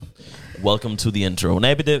Welcome to the intro.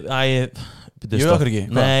 Nei, byrju, Ég okkur ekki.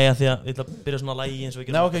 Nei, af því að ég ætla að byrja svona lægi eins og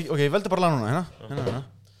við Nei, ok, veldu bara lag núna, hérna.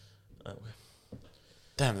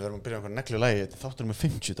 Damn, við verðum að byrja einhver neglu lagi. Þetta þáttur með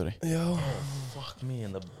 50, Dóri. Já. Fuck me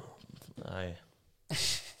in the... Nei.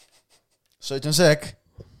 17 sek.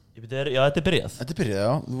 Já, þetta byrjað. Þetta byrjað,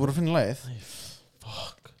 já. Þú voru að finna lagið.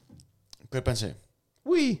 Fuck. Hver bensi?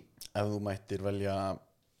 Úi. Ef þú mættir velja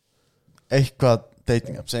eitthvað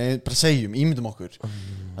dating app, bara segjum, ímyndum okkur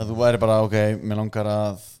að þú væri bara, ok, mér langar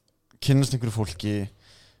að kynnast einhverju fólki,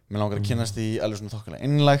 mér langar að kynnast í alveg svona þokkalega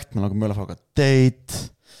innlægt, mér langar mögulega að fá eitthvað date,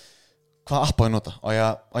 hvað app á ég nota? Og ég,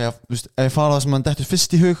 þú veist, ef ég fara það sem mann dettur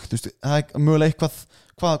fyrst í hug, þú veist, það er mögulega eitthvað,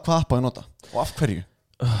 hvað app á ég nota? Og af hverju?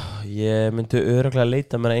 Ég myndi örugglega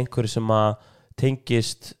leita mér að einhverju sem að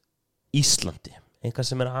tengist Íslandi, einhver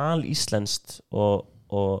sem er alíslenskt og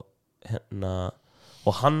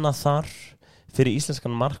hanna þar fyrir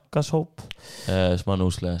íslenskan markashóp Smá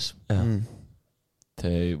núsleis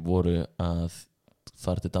Þau voru að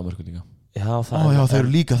fara til Danmörku líka Já, þau eru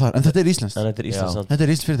líka þar, en þetta er íslenskt. En þetta er íslenskt. Þetta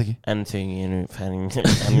er íslenskt fyrirtæki. En þau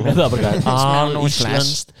Það er bara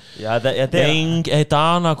alíslenskt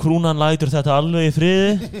Danakrúnan lætur þetta alveg í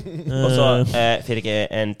friði Og svo, fyrir ekki,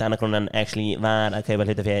 en Danakrúnan actually var að kaupa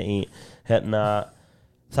hlutafé í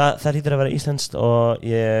Það hlýtur að vera íslenskt og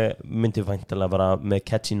ég myndi væntanlega bara með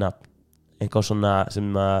catchy nafn eitthvað svona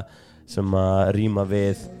sem að rýma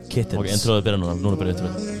við kittens. Ok, introðu byrja núna byrja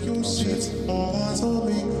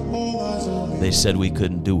They said we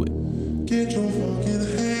couldn't do it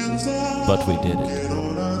But we did it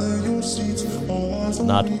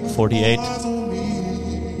Not 48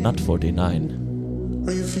 Not 49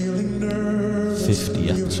 50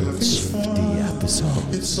 episodes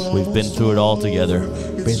We've been through it all together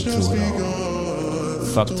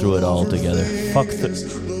Fucked through it all together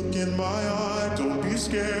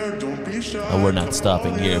And we're not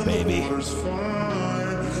stopping here, baby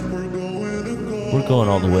We're going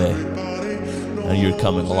all the way And you're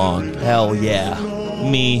coming along Hell yeah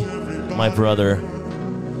Me, my brother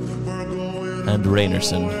And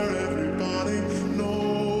Rainerson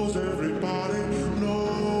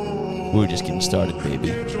We're just getting started,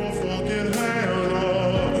 baby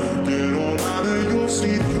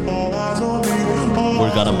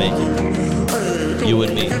We're gonna make it You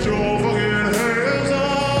and me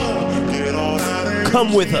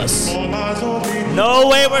Come with us No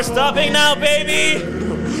way we're stopping now, baby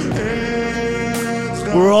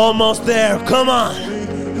We're almost there, come on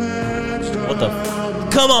What the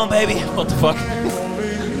Come on, baby What the fuck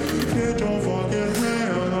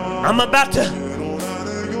I'm about to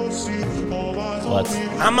What?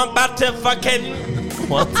 I'm about to fucking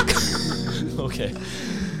What? Okay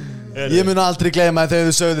Ég mun aldrei gleyma þegar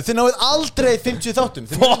þau sögðu þið náðu aldrei 50 þáttum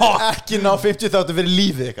Þið náðu ekki ná 50 þáttum fyrir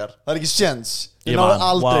lífið ykkar Það er ekki séns Þið náðu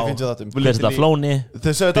aldrei 50 þáttum Hvað er þetta? Flóni?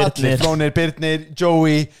 Þau sögðu allir Flónir, Birnir,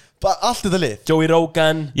 Joey Allt þetta lið Joey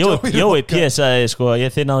Rogan Joey P. sagði sko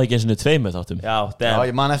Þið náðu ekki eins og 2 þáttum Já,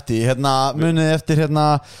 ég man eftir munið eftir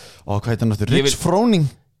hvað heitir hann eftir Rich Froning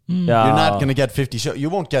You're not gonna get 50 shows You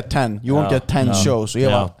won't get 10 You won't get 10 shows Og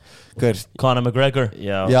ég var Conor McGregor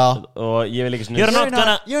Já. Og ég vil ekki svona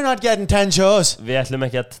You're not getting 10 shows Við ætlum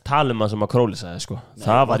ekki að tala það sem að Króli sagði sko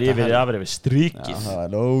Það var yfir strikið Það var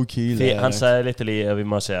low-key Hann sagði literally ef við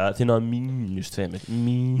má segja Þið náðu -2 ég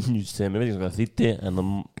veit ekki hvað þýtti En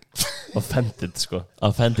offended sko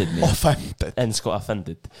Offended En sko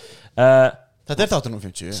offended Þetta er þáttur nú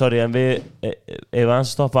 50 Sorry en við Ef við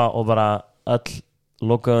hans stoppa og bara öll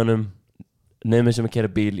lokaðunum nefnum sem að kæra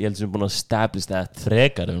bíl Ég held sem við búin að establish that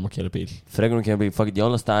Frekar um að kæra bíl Fuck it,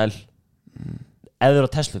 jólastæl Eður á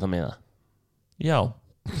Tesla það með það Já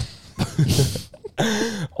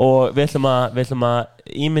Og við ætlum að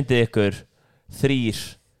ímyndi ykkur 3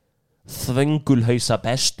 þvöngulhausa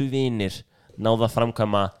bestu vinir náða að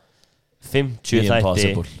framkvæma 50 þætti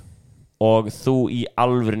og þú í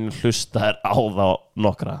alvörinu hlustar á þá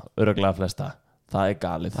nokkra örugglega flesta Það er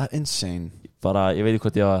galið Það er insane Bara, ég veit ekki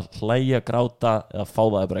hvort ég var að hlæja, gráta eða fá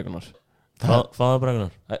það breggunar Fáða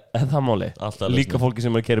breggunar Er það máli? Líka fólki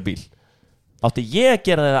sem er að keyra bíl Átti ég að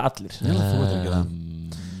gera það allir? Þú ert að gera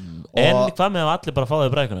En hvað með að allir bara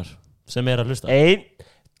fáða breggunar sem er að hlusta 1,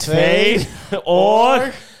 2 og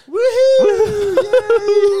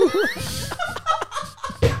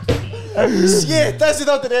Shit, þessi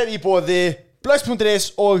þáttur er í boði Blöks.is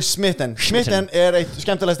og Smitten Smitten er eitt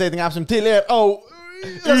skemmtilegast dating app sem til á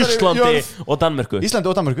Íslandi og Danmörku Íslandi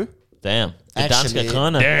og Danmörku Damn, det danske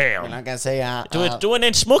krønne Vil han gerne sige Du er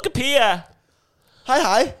en smukke pige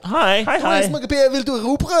Hej smukke pige, vil du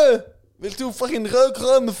rugbrød? Vil du fucking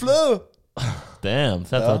rødgrød med fløde? Damn,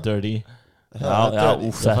 that var dirty Já,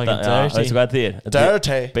 úf, þetta, veistu hvað þetta er?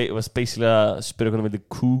 Dirty Was basically að spyrja hvernig vildi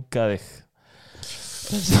kúka þig.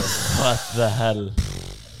 What the hell?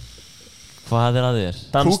 Hvað er að þér?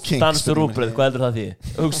 Dans rúbröð, hvað heldur það því?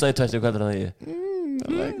 Hugsaði tvæstu, hvað heldur það því?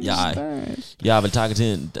 Jeg vil taka til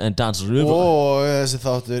en dans rúbröð. Og þessi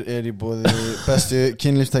þáttur í boði bestu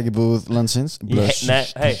kynlífstækibúð landsins Blöss. Nei,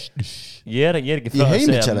 hei, ég er ekki frá að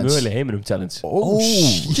segja möguleg heiminum challenge.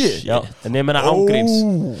 Shit. Já, en ég meina ángríns.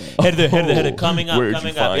 Heyrðu, coming up. Ég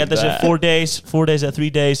held að þessi 4 days eða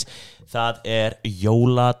 3 days. Það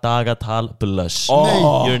jóladagatal Blöss.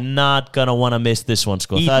 You're not gonna wanna miss this one,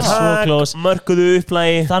 sko. Það svo close. Mörkuðu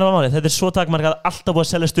upplægi. Það var málið, þetta svo takmarkað, alltaf búið að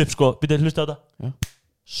seljast upp, sko. Býttu, hlusta á þetta.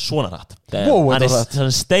 Svona rætt.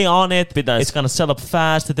 Stay on it. It's gonna sell up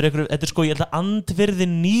fast. Þetta er sko, ég held að andvirði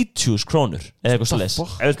 90 krónur. Eða eitthvað svo leys.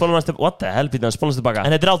 Ef við spólum næstu, what the hell, býttu, spólum næstu baka.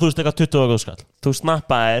 En þetta á þú veist eitthvað 20 skall. Þú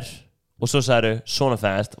snappaðir og svo sagðir svona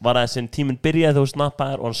fast. Var það sem tíminn byrjaði þegar þú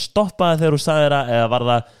snappaðir og hann stoppaði þegar þú sagðir það, eða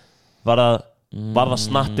var það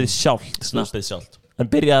snappið sjálft en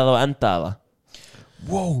byrjaði það og endaði það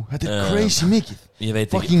Wow, þetta crazy mikið Ég veit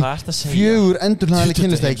ekki, hvað ert að segja 4 endurhlaðanleg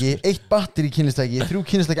kynlistæki 1 batteri kynlistæki 3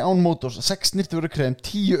 kynlistæki án mótors 6 snirtivörukrem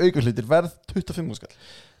 10 aukahlutir verð 25 skall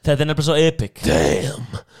Þetta er nefnilega svo epic Damn,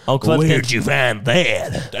 where'd you find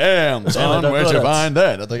that? Damn, son, where'd you find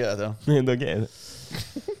that? Þetta er gett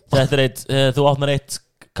Þetta er eitt, þú opnar eitt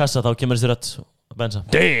kassa þá kemur þessi rödd og bensa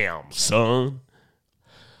Damn, son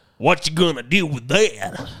What you gonna do with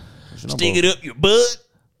that? Stick it up your butt?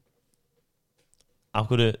 Af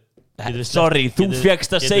hverju Sorry, þú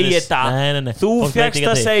fékkst að segja þetta Nei Þú fékkst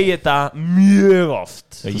að segja þetta mjög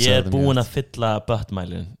oft Ég er búinn að fylla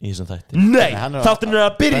buttmælin í þessum þætti Nei, þátturinn er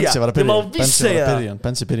að byrja Þið má viss segja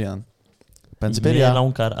Bensi byrjaðan Mér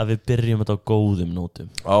langar að við byrjum þetta á góðum nótum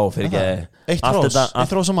fyrir ekki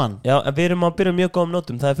Eitt rós á mann Já, við erum að byrja mjög góðum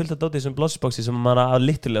nótum Það er fyllt að dóti sem blossboxi sem maður að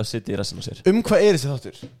literlega sitja í rassinu á sér Hvað er þessi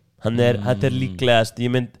þáttur? Þetta er líklegast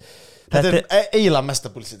Þetta er eiginlega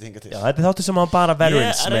mesta bullshit hinga til Já, þetta er þáttur sem maður bara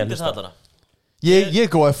veterans Ég reyndi þarna Ég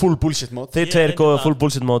góði full bullshit mode Þið tveir góði full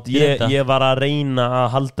bullshit mode Ég var að reyna að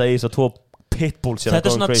halda í þess að 2 pitbulls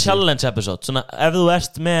Þetta er svona challenge episode svona, ef þú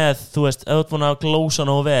ert með, þú veist, ef þú ert búin að glósa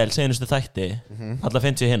nógu vel senustu þætti alla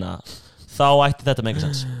 50 hinna þá ætti þetta make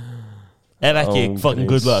sense ef ekki, fucking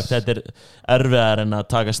good luck þetta er erfiðar en að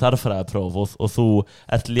taka starffræðipróf og þú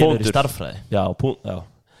ert léður í starffræði já,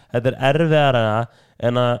 þetta er erfiðar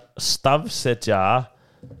en að stafsetja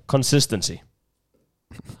consistency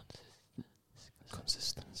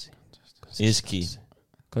is key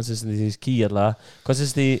consistency is key alltaf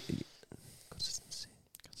consistency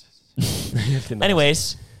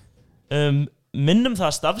anyways minnum það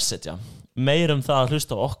að stafsetja meir það að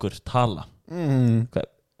hlusta á okkur tala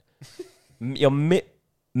já,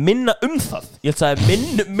 minna það ég ætla að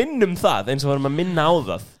minnum það eins og varum að minna á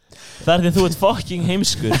það það er því þú ert fucking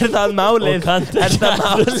heimskur er það málið það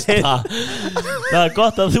er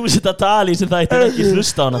gott að þú sitt að tala í sem það er ekki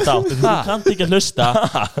hlusta á hana þátt þú kannt ekki að hlusta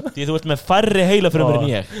því þú ert með færri heilafrumur en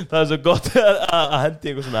ég það er svo gott að hendi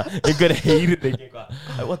eitthvað svona einhver heyrir eitthvað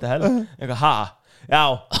what the hell eitthvað ha já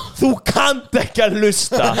þú kannt ekki að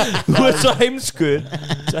hlusta þú ert svo heimskur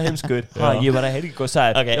ha ég var að heyra eitthvað og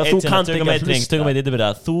sagði okay, já þú kannt ekki að hlusta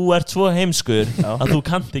þú ert svo heimskur að þú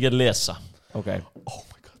kannt ekki að lesa okay.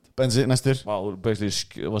 Bensi, næstur þú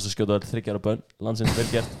varst að skjóta 3 ára bönn landsins vel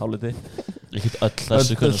gert, hálfliti ekki öll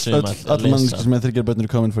þessu kunna sem all mannskir sem er 3 ára bönn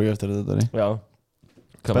eru komin for you eftir þetta já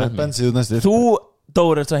Bensi, þú næstur þú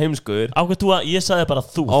Dóri er svo heimskur ákveð þú að, ég sagði bara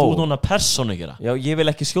þú ert núna persónu ekki já, ég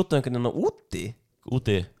vil ekki skjóta einhvern veginn úti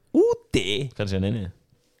hvað er sér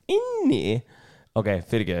inni ok,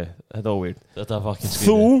 fyrir ekki, þetta er óvírt þetta er fucking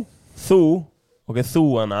skrítið þú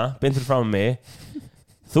hana, beint fyrir fram með mig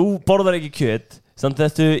þú borðar ekki kjöt samt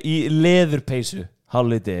þetta í leðurpeysu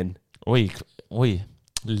hálflitiðinn oi,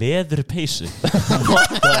 leðurpeysu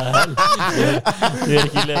what the hell ég er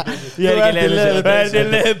ekki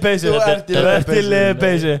leðurpeysu þú ert í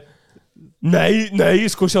leðurpeysu nei,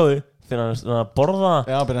 sko sjáðu þegar hann að borða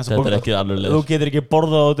þetta er ekki alveg leður þú getur ekki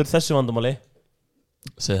borðað út úr þessu vandamáli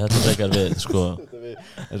segi þetta frekar við sko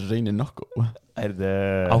reynir nokkuð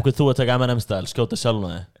ákveð þú að taka M&M-stæl skjóta sjálf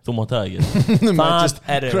með þig þú mátt það ekki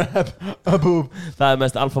það er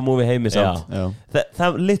mest alpha movie heimi samt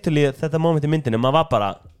það literally þetta moment í myndinu maður var bara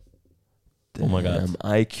oh my god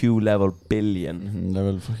IQ level billion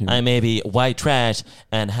I may be white trash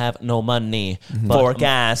and have no money for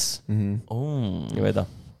gas ég veit það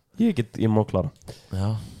ég má klára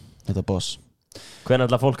já þetta er boss hvernig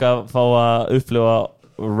ætla fólk að fá að upplifa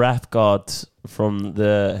Rap God from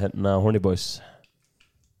the Horny Boys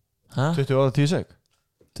 20 ára 10 sek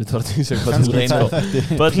 22 sek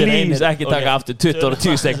Please ekki taka aftur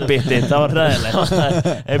 22 sek bitið. Það var ræðilegt.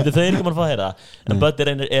 Þau erum komin að fá að heyra. En Buddy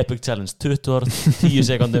reynir Epic Challenge 10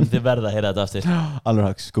 sekundum þið verða að heyra þetta aftur. Alveg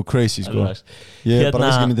haks, go crazy sko. Ég bara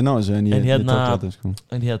vissi ekki myndi ná þessu en ég tók þetta sko.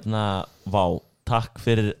 En vá, takk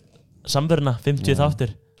fyrir samveruna, 50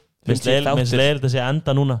 þáttir. Minnst leiðir þetta sé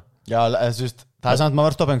enda núna. Já, þú veist, það samt maður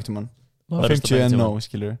verður stopp einhvern tímann. 50 en no,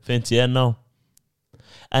 skilur. 50 en no.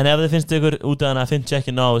 En ef þið finnst ykkur út af hana 50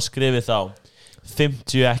 ekki nóg, skrifið þá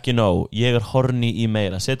 50 ekki nóg, ég horny í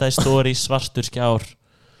meira. Setja í story svartur skjár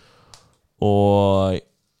og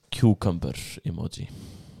cucumber emoji.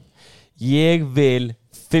 Ég vil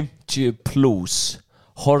 50 plus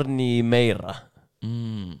horny í meira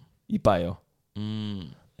í bio.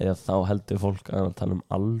 Eða þá heldur fólk að tala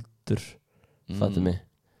aldur. Fattu mig.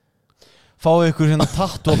 Fáðu ykkur hérna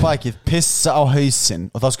tattu á bakið, pissa á hausinn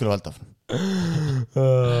og það skulle valda áfram.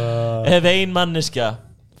 Ef ein manneskja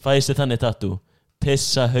fæst þannig tattu,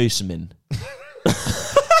 pissa haus minn.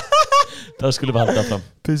 Það skulle við halda fram.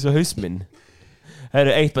 Pissa haus minn.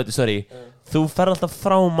 Herru, eitt bæti, sorry. Þú fer alltaf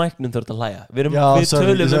frá mæknum þegar þú ert að hlæja. Við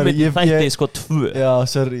tölum þætti sko 2. Já,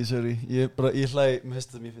 sorry. Ég hlæ, mér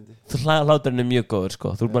finnst það mjög fyndið. Þú hláturinn hendi mjög góður sko.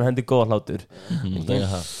 Þú bara hendi góða hlátur.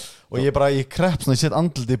 Og ég krepp svona, ég set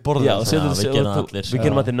andliti í borðið. Já, við gerum allir. Við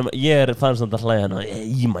gerum allir, ég farin samt að hlæja hérna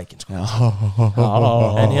í mækin sko.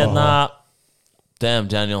 En damn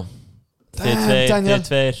Daniel. Þið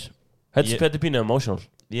tveir. Þetta er pínu emotional.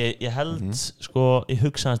 Ég held, sko, ég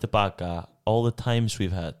hugsa hans tilbaka all the times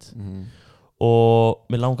we've had og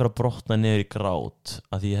mér langar að brotna niður í grát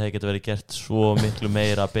að því ég hefði getað verið gert svo miklu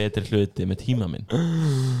meira betri hluti með tíma minn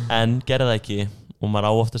en gerði það ekki og maður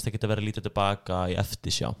á oftast ekki að vera lítið tilbaka í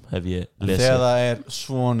eftirsjá hef ég lesið. Þegar það er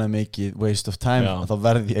svona mikið waste of time þá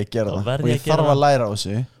verði ég að gera það og ég þarf að læra á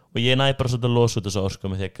þessu og ég næ bara svolítið að losa út þessu orku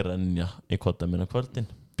með því að grenja í kodda minn á kvöldin.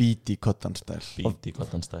 Beat í koddan stæl.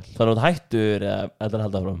 Það er hættur eða þetta er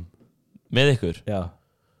haldið áfram með ykkur? Já.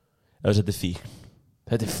 Þetta er fík.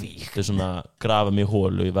 Þetta er svona grafa mig í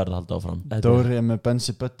hólu, ég verð að halda áfram. Dóri er með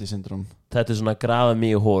Benzi Buddy syndrom. Þetta er svona grafa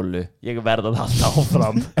mig í hólu, ég verð að halda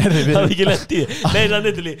áfram. Það er ekki lett í því. Nei,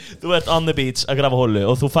 literally, þú ert on the beach að grafa hólu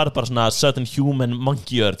og þú farð bara svona certain human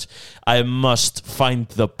monkey urge. I must find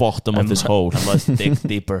the bottom of this hole. I must dig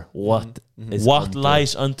deeper. What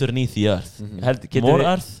lies underneath the earth? More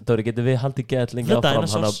earth? Dóri, getur við haldið gett lengi áfram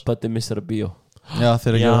hann að Buddy missar að bíó? Já,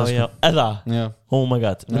 eða oh my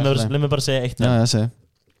god, leið mér bara segja eitt segi.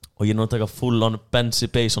 Og ég er nú að taka full on Benzi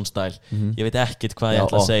Bason style ég veit ekkert hvað ég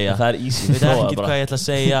ætla að segja það er easy, ég veit ekkert hvað ég ætla að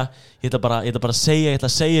segja ég ætla bara að segja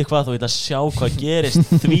eitthvað og ég ætla að sjá hvað gerist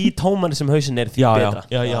því tómari sem hausinn er því betra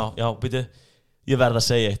já, byrju, ég verð að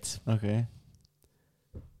segja eitt okay.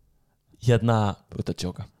 Út að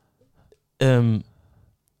djóka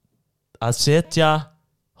að setja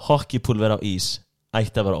hockeypulver á ís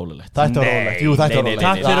ætti að vera ólulegt. Það ætti að vera ólulegt. Jú, það ætti að vera ólulegt.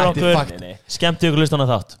 Takk fyrir okkur. Skemmtu ykkur listan á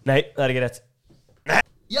þátt. Nei, það er ekki rétt.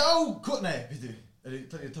 Já, nei, veitu. Ég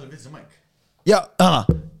tala við þessum mæk. Já, hana.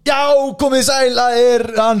 Já, komið sæl að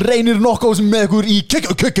hann Reynir Nokkó sem með ykkur í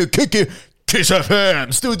Kiss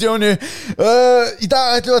FM stúdíónu. Í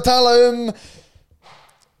dag ætlum við að tala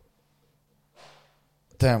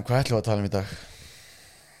Damn, hvað ætlum við að tala í dag?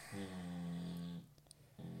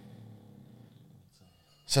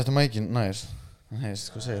 Settu mækin nær. Nei,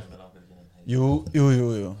 hvað segir? Jú,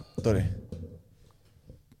 Dóri.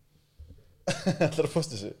 Ætlar að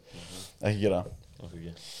posta þessu? Ekki gera.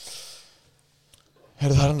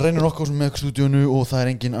 Herðu, það er hann Reynir Nokkó með stúdíónu og það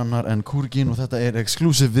er engin annar en Kúrgin og þetta er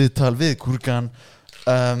exclusive viðtal við Kúrgan.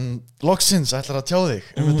 Loksins ætlar að tjá þig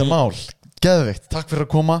þetta mál. Geðveikt, takk fyrir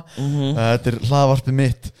að koma. Þetta er hlaðvarpið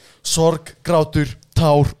mitt. Sorg, grátur,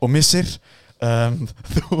 tár og missir.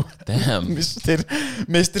 Þú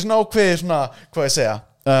mistir svona ákveði svona, hvað ég segja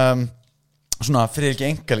svona fyrir ekki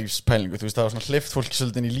engalífspælingu þú veist það var svona hlift fólki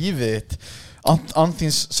svolítið í lífið þitt án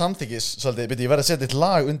þíns samþykkis svolítið, ég verði að setja eitt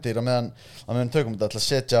lag undir á meðan tökum þetta til að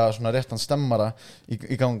setja svona réttan stemmara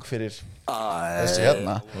í gang fyrir þessi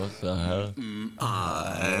hérna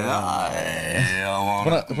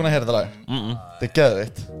búin að heyra þetta lag þetta er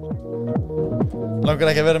geðveitt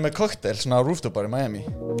langar ekki að vera með kokteil svona á rooftop bar í Miami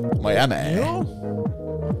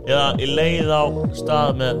Já, ég leið á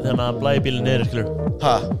stað með þennan blæjubílinn niður skilur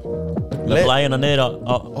Hæ? Með blæjuna niður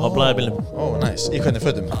á blæjubílinn Nice, í hvernig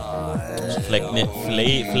fötum?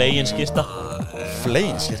 Flegin skýrsta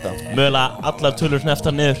Flegin skýrsta? Mögulega allar tölur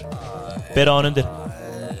hneftar niður Bera á hann undir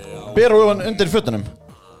Bera á hann undir fötunum?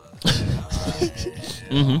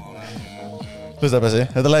 Hlusta Bessi,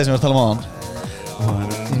 þetta er lagið sem við erum að tala um áðan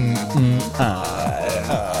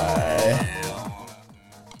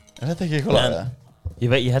Er þetta ekki eitthvað lagið?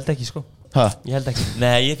 Ég held ekki sko Ha? Ég held ekki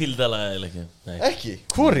Nei, ég fíl þetta lag ekki. Ekki?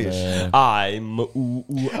 Hvorir? I'm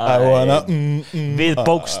I wanna Við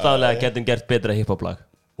bókstaflega getum gert betra hiphop lag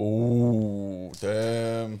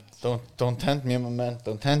Damn Don't tempt me my man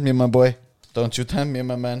Don't tempt me my boy Don't you tempt me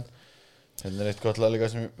my man Hérna eitt gott lag líka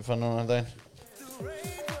sem ég fann núna daginn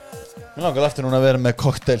Mér langar eftir núna að vera með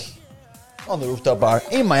cocktail On the rooftop bar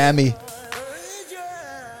in Miami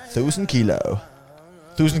 1000 kilo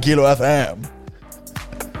 1000 kilo FM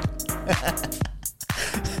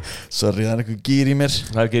Sorry, það eitthvað gýr í mér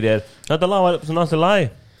Það gerir ég Þetta lag var svona alltaf lag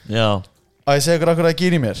Já. Að ég segja ykkur akkur að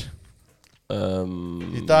gýr í mér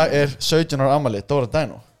Í dag er 17 ára afmæli Dóra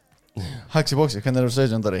Dino Haxi Boxi, hvernig eru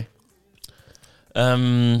 17 ári?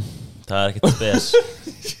 Það er ekkert spes.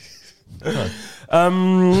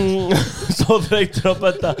 Svo þreytur á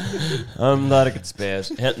þetta Það er ekkert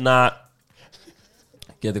spes Hérna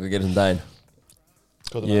Getur hvað gerir sem daginn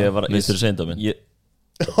Ég var Mistur seint á minn.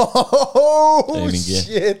 Oh Aumingi.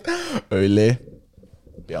 shit Auli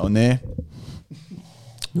Bjáni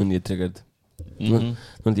Núna ég triggered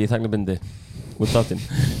Núna ég þagnabindi Úr þáttinn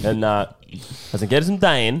En það sem gerir sem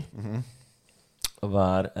daginn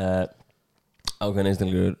Var ákveðin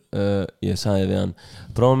einstaklegur ég sagði við hann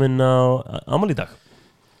bróðum minn á afmæli í dag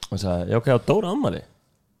og hann sagði, já ok, á Dóra afmæli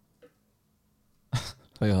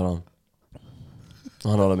og ég horfði á hann og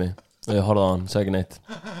hann horfði á mig og ég horfði á hann, sagði ekki neitt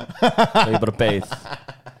og ég bara beið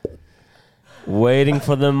waiting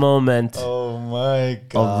for the moment Oh my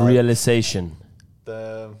god of realization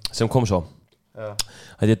Damn. sem kom svo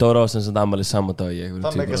þetta er Dóra á sem afmæli saman dag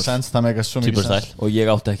Það meikar sens, það meikar svo mikið Týpur sens og ég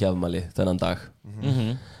átti ekki afmæli þennan dag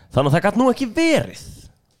þannig að það gæti nú ekki verið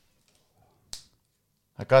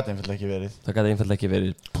Það gati einfallega ekki verið það gæti einfallega ekki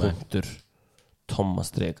verið punktur Thomas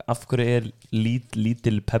Drake af hverju er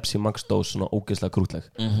lítil Pepsi Max dós svona ógeðslega krútleg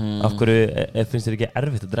af hverju finnst þér ekki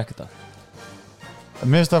erfitt að drekka þetta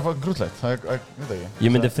Mér finnst það fucking grútlegt Það er, veit ekki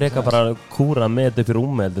ég myndi freka bara að kúra með þetta upp í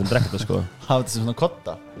rúmi en drekka þetta sko Hafa þetta sem svona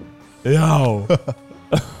kotta já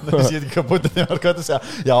Það sé ekki hvað búin þegar maður hvað að segja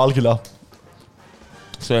Já, algjörlega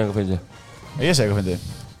svo einhver finnst ég Ég segi hvað fyndi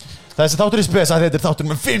Þessi þáttur í spes að þetta er þáttur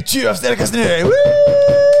með 50 af styrkastinu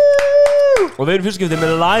og við erum fyrstskiptið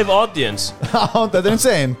með live audience Þetta er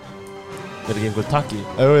insane er ekki einhver takk í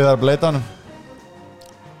Jú, ég þarf að bleita honum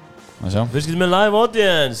Það sjá fyrstskiptið með live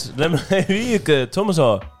audience lemur í víku Thomas á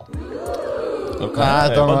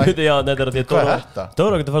Þetta var nú ekki já, þetta er að því að Hvað er þetta?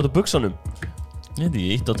 Dóra getur farið á buksunum Ég veit ekki,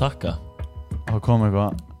 ítt og takka. Það kom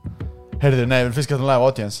eitthvað Heyrðu, nei, við erum fyrst gætum live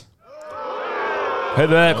audience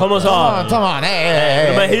heyrðu, koma svo Tama, nei við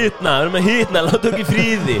erum að hitna, láta okkur í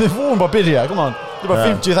fríði Við fórum bara að byrja, come on Þetta er bara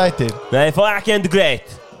 50 þættir nei, fá ekki endur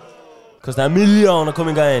greitt kostaði 1 miljón að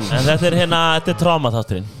koma inga inn En þetta er hérna, þetta er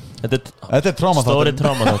trámaþátturinn. Þetta er tráma Stóri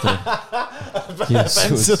trámaþátturinn.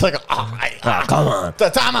 Bensi taka come on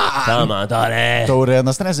Tama come on, Dóri Dóri,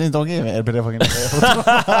 hérna stressið, dóki Er byrjað fokkin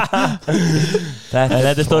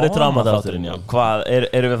Þetta er stóri trámaþátturinn, já. hvað,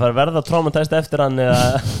 erum við að fara að verða traumatæst eftir hann eða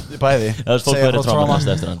Bæði Það er fólk verið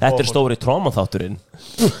trámatæst eftir hann. þetta er stóri traumaþátturinn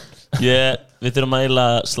Við þurfum að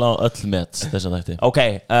eiginlega slá öll met þessum þætti. ok,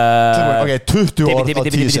 Ok, 20 orð á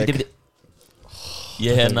 10 sek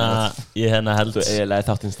Ég hérna held þú eiginlega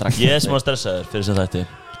þáttinn strax Ég er smá stressaður fyrir þessum þætti.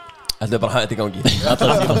 ætlum við bara að hafa þetta í gangi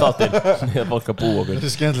allar tíma þáttinn ég er fólk að búa okkur Þetta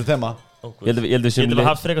er skemmtilegt tema ég held við Ég sem vil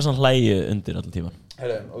hafa frekar svona hlægi undir allan tíman.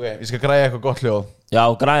 Heyrðu, ok, ég skal græja eitthvað gott hljóð já,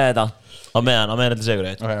 græða þetta Á meðan þetta segur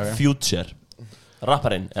eitt. Ok. Future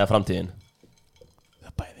rapparinn eða framtíðin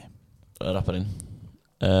Bæði rapparinn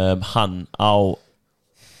hann á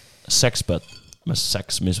 6 börn með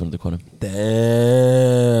 6 mismunandi konum.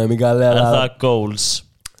 damn, ég gæði Er það goals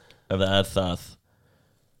ef það er það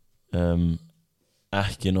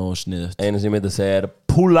ekki nógu sniðut? eina sem ég myndi að segja er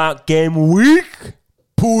Pula Game Week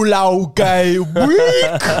Púlá gæ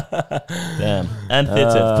week Damn. En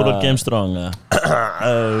þitt sér, full of game strong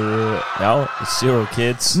já, Zero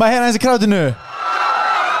Kids Maður hérna eins í krátinu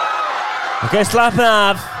ok, slappið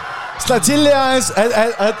af Slæð chili aðeins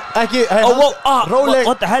Ekki Róleg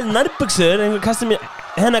what the hell, nærbuxur einhver kasta mér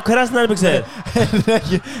hérna, hver er þessi nærbuxur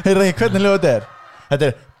Heyrðu ekki hvernig hljóð þetta er Þetta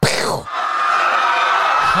er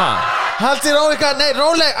Haldi rólega, nei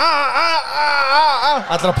róleg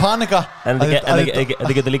Allra panika en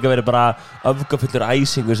þetta getur líka verið bara öfgafullur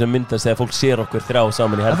æsingur sem myndast þegar fólk sér okkur þrjá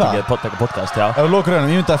saman í herbyggið taka podcast, já Ef þú lókur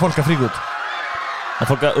hennum, ég myndi að fólk að frík út en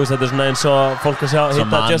fólk að, þetta er svona eins og fólk að sjá hitta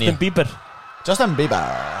mani. Justin Bieber Justin Bieber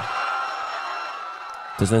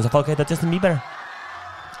þetta er svona eins og fólk að hitta Justin Bieber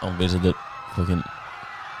og við setjum fucking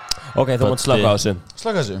ok, þú mátt slaka á þessu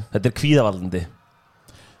Slaka þessu þetta er kvíðavaldandi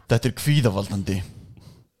Þetta er kvíðavaldandi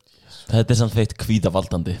Þetta er samt feitt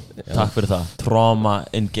kvíðavaldandi. Takk fyrir það. Trauma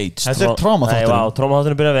engaged. Þetta er trámaþátturinn. Nei,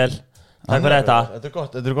 trámaþátturinn byrja vel Takk fyrir þetta.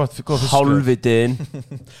 Þetta er gott fiskur. Hálfvitin.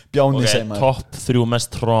 Bjáni segir maður. Top 3 mest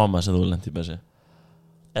trauma sem þú lent í Bessi.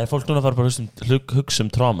 Fólk núna fara bara að hugsa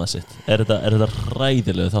trauma sitt? Þetta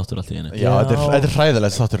hræðilegu þáttur allt í einu? Já, þetta er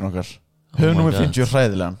hræðilegt þátturinn okkar. Höfum númer 50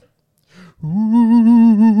 hræðilegan.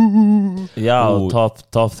 Já,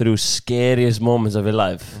 top 3 scariest moments of your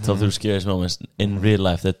life. Top 3 scariest moments in real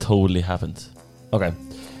life that totally happened. Ok.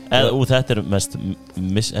 Þetta er mest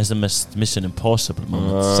Mission Impossible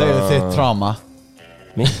moments. Segðu þitt trauma.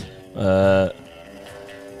 Mín?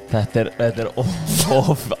 Þetta er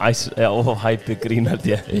hæpi grín held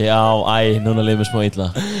ég. Já, núna lífum við smá illa.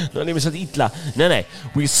 Núna lífum við svo illa. Nei,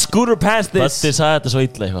 we scooter past this. Batti sagði þetta svo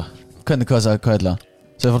illa eitthvað. Hvernig, hvað illa?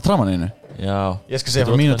 Segðu frá trauman einu? Já. Ég skal segja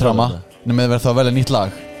frá mínu trauma. Nefnum við verðum þá að velja nýtt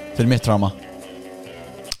lag fyrir mitt trauma.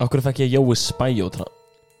 Okkur fekk ég Jói Spæjó trauma.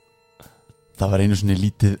 Það var einu svona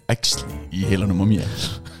lítið æxli í heilanum á mér.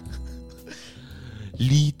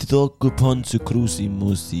 Lítið okkur ponsu krúsi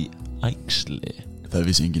músi æxli. Það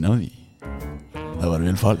vissi enginn á því. Það var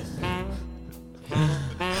vel falið.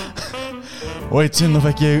 Og eitt sinn þá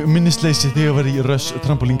fekk ég minnisleysi þegar ég var í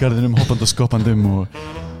trampolíngarðinum hoppandi og skoppandum og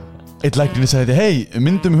eitt læknir sagði hei,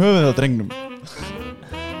 myndum höfuðið á drengnum.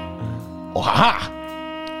 Og haha!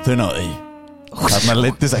 Þau náðu því. Þarna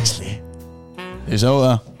leiddist æxli. Þið sáu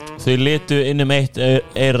það. Þau litu inn eitt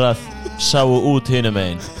eirað, sáu út hinum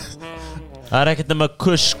einn. Það er ekkert nema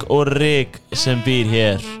kusk og ryk sem býr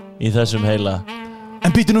hér í þessum heila. En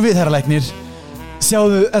býtu nú við, herra læknir.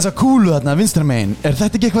 Sjáðu þessa kúlu þarna vinstra megin. Er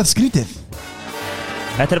þetta ekki eitthvað skrítið?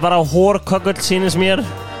 Þetta er bara hórkökull sýnist mér.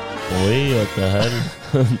 Oi, what the hell.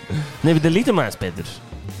 Nei, við lítum aðeins betur.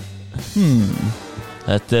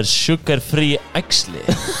 Þetta er sugar free æxli.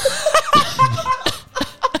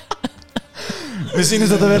 Við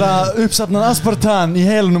sýnist þetta að vera uppsafnað aspartan í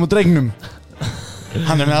heilunum og drengnum.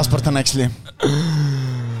 Hann er með aspartan æxli.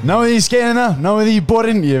 Náðu í skeiðina, náðu í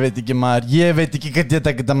borinn. Ég veit ekki maður, ég veit ekki hvað ég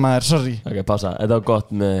taka þetta maður, sorry. Ok, pása, þetta var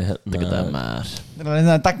gott með Taka þetta maður.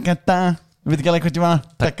 Taka þetta, ég veit ekki alveg hvað ég var.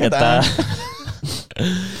 Taka þetta.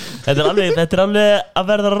 Þetta er alveg að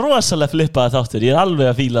verða rosalega flippaði þáttur. Ég er alveg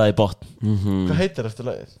að fíla það í botn. Hvað heitir eftir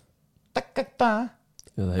lagið? Taka þetta.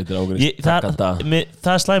 Það heitir ágrið.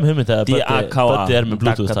 Það er slæm hugmynd þegar Böddi er með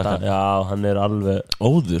Bluetooth taka. Já, hann er alveg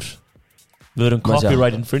óður. Við erum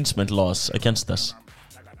copyright infringement laws against us.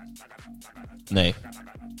 Nei,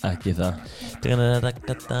 ekki það.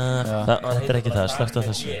 Þetta er ekki það, slögt á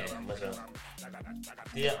þessu.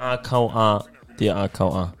 D-A-K-A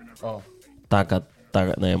D-A-K-A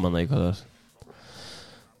Daga, nei, ég manna ekki hvað það er.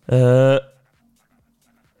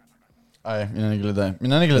 Ég nenni ekki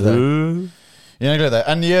leita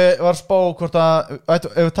En ég var spá hvort að ef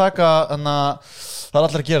við taka þannig að það er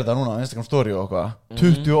allir að gera þetta núna á Instagram story og eitthvað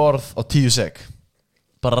 20 orð á 10 sek.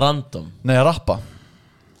 Bara random. Nei, að rappa.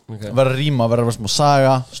 Verða að rýma, verða að vera smá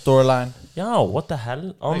saga, storyline. Já, what the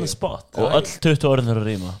hell, on the spot. Og öll 20 orðin þurfa að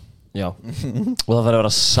rýma. Já. Og það þarf að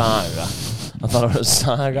vera saga. Það þarf að vera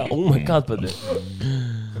saga. Oh my god, Böddi.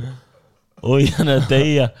 Og hann er að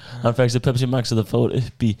deyja. Hann fekk sér Pepsi Max og það fór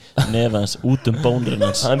upp í nefans út bónurinn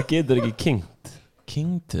hans. Hann getur ekki kingt.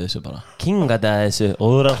 Kingtu þessu bara. Kingata þessu. Og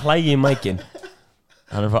þú eru að hlæja í mækin.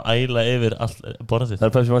 Hann er frá að æla yfir allt borðið. Það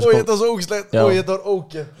er Pepsi Max. Þetta var svo ógislegt. Þetta var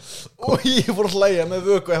ógeð. Ég fór að hlæja með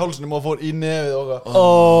vöku í hálsunum og fór í nefið og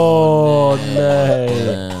eitthvað.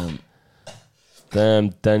 Nei.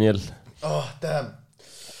 Damn, Daniel. Damn.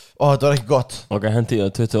 Þetta var ekki gott. Ok, hendi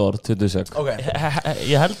ég 20 orð, 20 sek.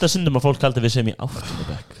 Ég held að syndum að fólk haldi við sem í 8.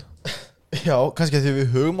 bekk. Já, kannski að því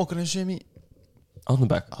við höfum okkur eins sem í 8.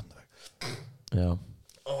 bekk. Já.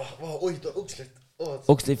 Þetta var ógislegt.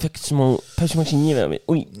 Og ég fekk smá Pepsi Max í nefið af mig.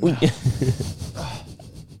 Új.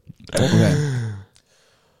 Ok.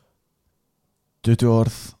 20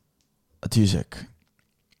 orð 10 sek.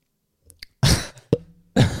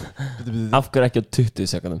 Af hverju ekki á 20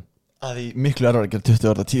 sekundum? Það er miklu erfara að gera 20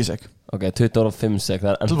 orð 10 sek. Ok, 20 orð 5 sek,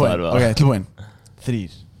 það er ennþá erfara. Ok, tilbúin. 3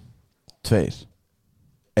 2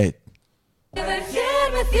 1.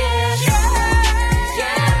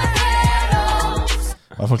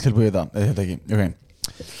 Var fólk tilbúið í þetta? Þetta ekki, ok.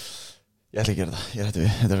 Ég ætla að gera það, ég hætti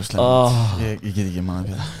við. Þetta er slæmt. Ég get ekki manna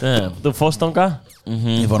fyrir það. Þú fórst ánga?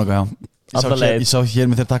 Ég fór nokkuð, já. Ég sá hér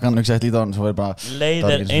með þér takkan og ekki lítið á hann, svo var ég bara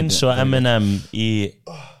leiðir eins og M&M í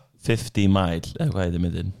 50 mile, eða hvað heitir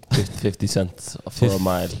myndin? 50 cent for a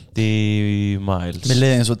mile. 50 miles. Mér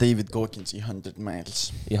leiði eins og David Goggins í 100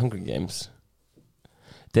 miles. Í Hunger Games.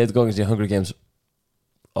 David Goggins í Hunger Games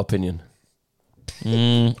opinion.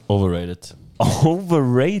 Overrated.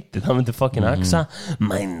 Overrated? Hann myndi fucking axa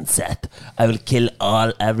mindset. I will kill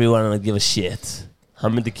everyone and I give a shit.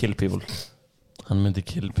 Hann myndi kill people. Hann myndi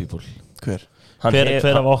kill people. Hver?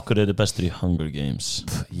 Hver af okkur eru bestur í Hunger Games?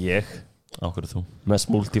 Ég Okkur þú? Mest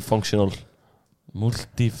multifunctional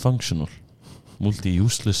Multifunctional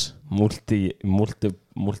Multi-useless Ég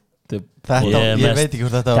veit ekki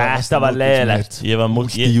hvort Þetta var leiðilegt Ég var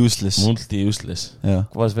multi-useless Multi-useless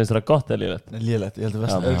Hvað finnst það gott eða leiðilegt? Lélegt, ég held að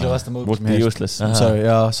örgulega versta mót Multi-useless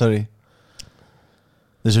Sorry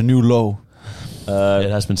There's a new low It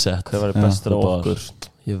has been set Hver var bestur á okkur?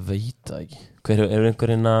 Ég veit það ekki Hver er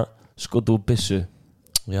einhverjinn að skotu úr byssu?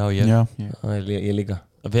 Já, ég líka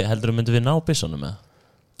Heldur myndum við ná byssunum með?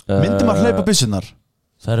 Myndum að hlaupa byssunar?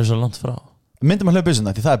 Það er svo langt frá Myndum að hlaupa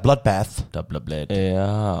byssunar því það er bloodbath Double blade Já,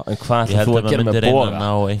 en hvað ætlar þú að gera með boga?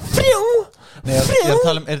 Nei, ég er að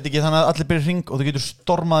tala er þetta ekki þannig að allir byrja hring og þú getur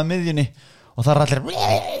stormað miðjunni og það er allir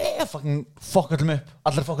fokk allum upp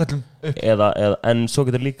allir fokk allum upp En svo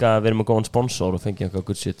getur líka verið með góðan sponsor og fengið eitthvað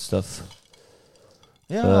good shit stuff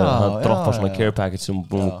droppa svona care package sem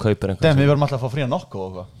hún kaupir einhvern Við verðum alltaf að fá frí að nokku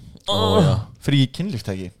og eitthvað Frí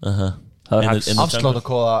kynlíftæki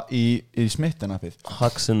Afsláttakóða í smitten appið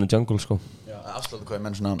Hugs in the jungle sko Afsláttakóði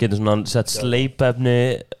menn svona Getur svona sett sleipefni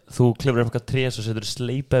Þú klifur eitthvað tré Svo setur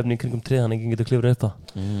sleipefni í kringum tré Þannig að enginn getur klifur upp það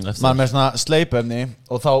Maður með svona sleipefni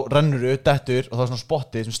Og þá rennur þú dettur Og þá er svona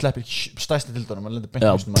spotti sem sleppir stæsti tildunum og lendir beint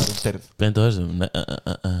á hausnum maður og styrð Beint á hausnum?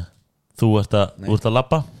 Þú ert að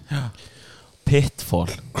labba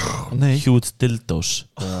Pitfall Huge dildos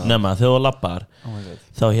Nefna þegar þú labbar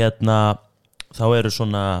Þá eru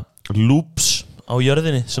svona loops á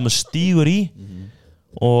jörðinni sem það stígur í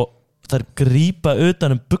og þær grípa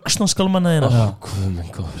utan buxnaskálmanna þínar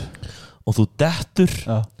og þú dettur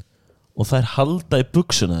og þær halda í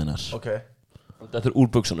buxuna þínar Þú dettur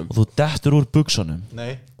úr buxunum og þú dettur úr buxunum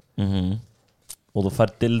Nei og þú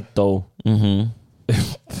fær dildó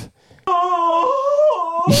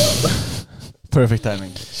Perfect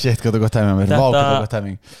timing Shit, hvað er gott timing mér Vá, hvað er gott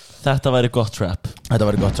timing Þetta væri gott trap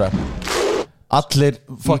Allir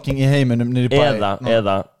fucking í heiminum niður í bæ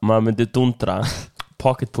Eða maður myndi dundra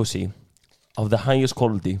pocket pussy of the highest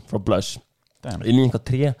quality frá Blush inn í einhver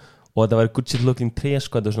tré og þetta væri good shit looking tré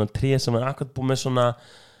sko, þetta er svona tré sem er akkurat búið með svona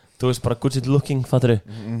þú veist bara good shit looking fattur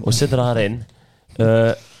og setur það þar inn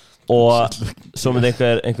og svo myndi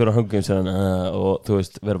einhver á hungum sér og þú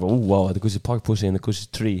veist vera bara wow, þetta er good shit pocket pussy in the good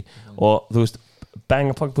shit tree og þú veist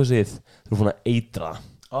banga pocket pussyið þú er búin að eitra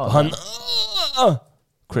og hann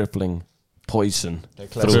crippling poison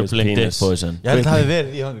Crippling dick poison Ég held að það hafi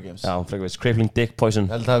verið í Hunger Games Já, frekar veist, crippling dick poison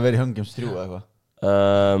Ég held að það hafi verið í Hunger Games 3 eða eitthvað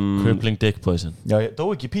Crippling dick poison Já, dó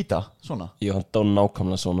ekki Píta, svona Jú, hann dó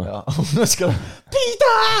nákvæmlega svona Já, hún er skar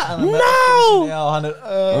Píta! No! Já, hann er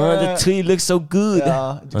the tree looks so good Já,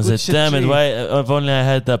 Hann segi, damn it, why if only I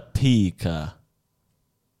had a pika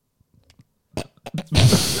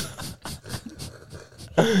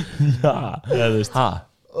Já, þú veist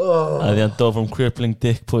Því hann dó from crippling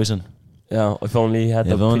dick poison Já, if only I had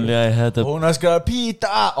If only I had a Hún er skar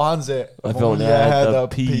Píta og hann segi If only I had a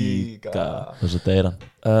pika Og svo deyr hann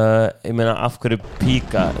Ég meina, af hverju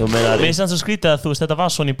pika Mér finnst það svo skrítið að þú veist, þetta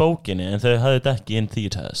var svona í bókinni en þau hafði þetta ekki in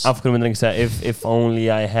theaters Af hverju myndir ekki segja if only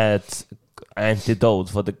I had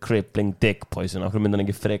antidote for the crippling dick poison Af hverju myndir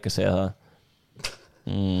ekki freka segja það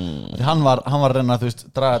Hann var að reyna að, þú veist,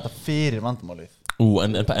 draga þetta fyrir vandamálið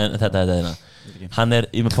en þetta hann er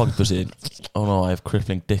í með pocketbussi oh no, I have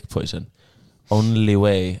crippling dick poison only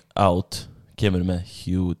way out kemur með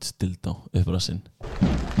huge dildo upp á rassinn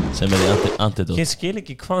sem er í antidote Ég skil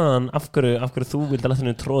ekki hvaðan af hverju þú vildi að læta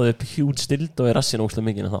henni tróða upp huge dildo í rassinn óslega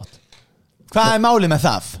mikið en þátt Hvað er málið með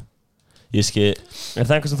það? Ég skil Er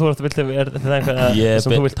það eitthvað sem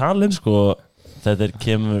þú vilt tala um sko? Þetta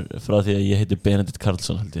kemur frá því að ég heiti Benedikt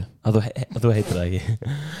Karlsson held ég Að þú heitir það ekki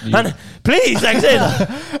Hann, please, ekki segja það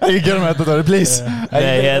Ekki gera með þetta, please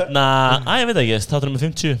Nei, ég veit ekki, þáttur með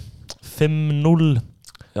 50 5-0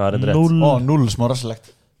 Já, reyndar rétt 0, smá rassalegt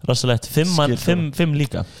Rassalegt, 5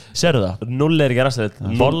 líka Serðu það? 0 er ekki rassalegt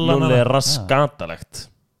 0 er raskatalegt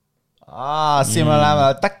Símalega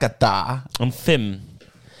daggata 5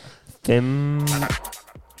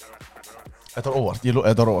 Þetta var óvart,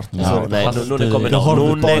 þetta var óvart Nei, núna er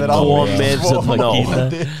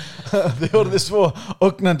komið Þið voruð svo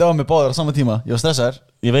ógnandi á mig báður á sama tíma Ég var stressaður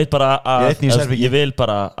Ég veit bara að ég vil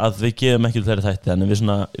bara að við gefum ekki þeirri þætti Þannig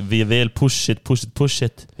við vil push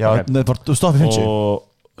it Já, þú stoppið 50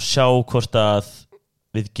 Og sjá hvort að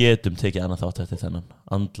við getum tekið annað þátt eftir þennan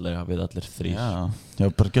andlega við allir 3 Já,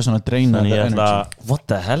 bara gjöð svona að dreina What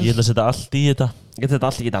the hell? Ég ætla að setja allt í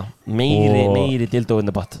þetta Meiri dildo in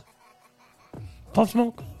the butt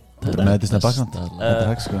Pálsmóng Með þetta snæð baksamt Þetta er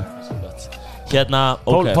hægt sko Hérna,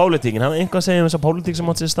 ok Pólitíkin, hann einhvað að segja um þessa pólitík sem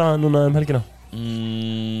átt sér stað núna helgina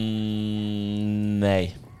Nei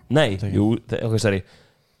Nei, jú, ok, sorry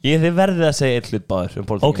þið verðið að segja eitt hlut báður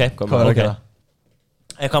pólitík Ok, Hvað er að gera?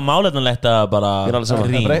 Eitthvað málefnilegt að bara Ég er alveg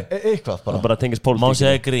saman. grín Eitthvað bara bara tengist Má pólitík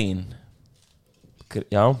segja grín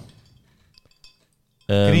Já,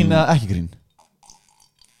 Grín eða ekki grín?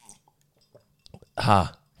 ha,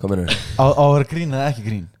 hvað mennur? Á að vera grín eða ekki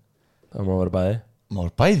grín? Það má vera bæði Má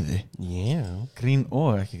vera bæði Já Grín og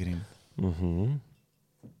ekki grín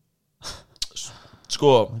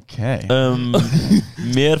Sko Ok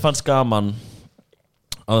Mér fannst gaman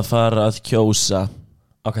að fara að kjósa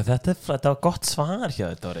Ok, þetta var gott svar hjá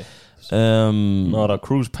þetta ári Not a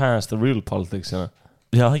cruise past the real politics ja.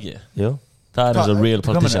 Já, ekki Jú Það er eins og real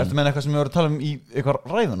politician Ertu meina eitthvað sem við vorum að tala um í eitthvað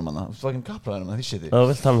ræðunum hana? Þú var ekki kaplaðunum að því séti Þú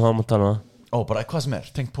vilt tala um það, má tala um það Ó, bara hvað sem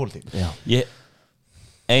tengt pólitík Já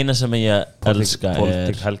Eina sem ég elska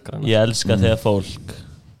Pólitík helgranna Ég elska þegar fólk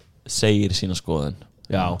segir sína skoðun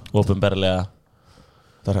Já Opinberlega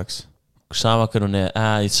Það er högs Sama hvernig hún er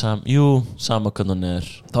sama hvernig hún er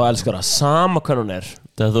Þá elskar það sama hvernig hún er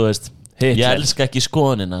Þegar þú veist Hitler. Ég elska ekki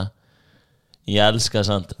skoðunina Ég elska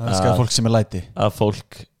samt Það elskar fólk sem er læti að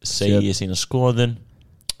fólk segi sína skoðun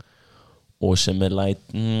og sem er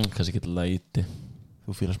kannski ekki læti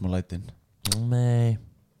Þú fýlar smá lætin Nei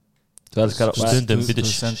Þú elskar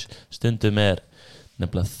Stundum er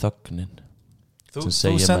nefnilega þögnin sem Þú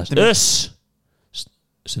segir mest sendir Uss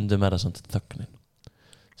Stundum er það samt þögnin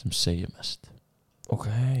sem segir mest Ok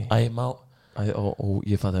Ég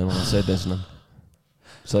fatt að ég segja þetta eins og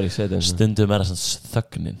Sorry, segja þetta eins og Stundum er það samt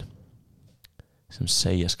þögnin sem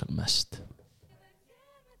segja skal mest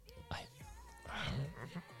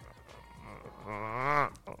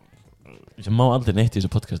Ég má aldrei neitt í þessu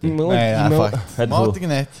podcasti Nei, það er fakt Mátt ekki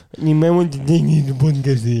neitt Ég má ekki neitt í þessu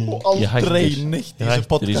podcasti Ég Aldrei hættir. neitt í Ég þessu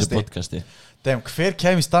hættir í þessu podcasti podcasti Damn, hver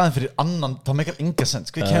kemur í staðin fyrir annan Það meikar enga sens,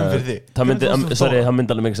 hver kemur fyrir þig? Það myndi, Hver er það sorry, það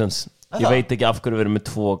myndi alveg mikið sens Ég það? veit ekki af hverju við erum með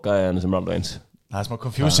tvo gæðina sem er alveg eins Það er smá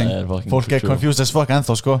confusing Það er fucking Fólk er true. confused as fuck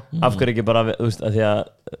ennþá sko Af hverju ekki bara, þú veist, að því að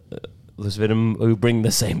Þú veist, við erum, we bring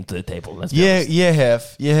the same to the table let's be honest.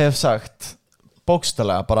 Ég hef sagt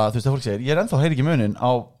bókstaflega bara, þú veist að fólk segir ég er ennþá heyri ekki munin á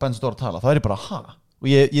Benz Dóra tala þá er ég bara ha og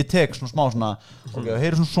ég tek svona smá svona ok,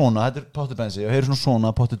 heyri svona, þetta er Potti Benzi og heyri svona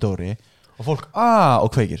Potti Dóri og fólk, og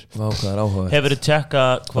kveikir Vá, hvað er áhuga Hefur þið tjekka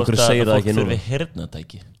hvort hverju að segir það fólk ekki núna? þurfi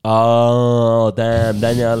heyrnatæki Damn,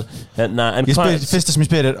 Daniel Hérna, en Ég spyr, hvað fyrsta sem ég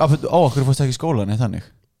spyr er okkur fórst ekki í skólan eða þannig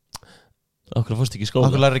Okkur fórst ekki í okkur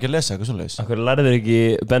skóla lærir ekki að lesa eitthvað svoleiðis Akkur lærið þér ekki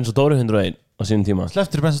Benz og Dóri 101 á sínum tíma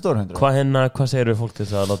Sleftur Benz Dóra hendur Hvað segir við fólk til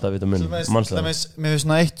þess að láta að vita mun mannslega? Mér finnst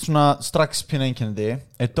svona eitt svona strax pína einkennandi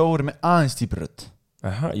er Dóri með aðeins dýpur rödd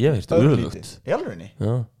Aha, ég veist öðrugt Í alvegni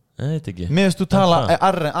Já Nei, þetta ekki Mér finnst þú tala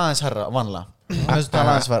aðeins herra vanlega Mér finnst þú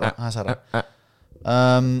tala aðeins herra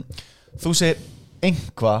Þú segir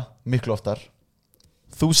einhvað miklu oftar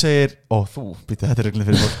Þú segir, býtti þetta er reglum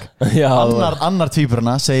fyrir fólk Já Annar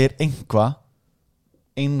tvíburana segir einhvað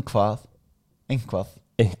Ég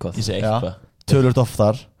segi Já. eitthvað Tölvöld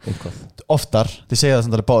oftar Þið segja það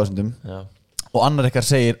sem það er báðarsundum Já. Og annar ykkar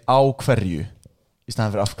segir á hverju Í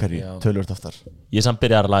staðan fyrir af hverju, Já. tölvöld oftar Ég samt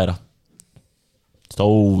byrjar að læra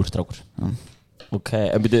Stór strákur Ok,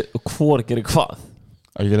 en byrju, hvor gerir hvað?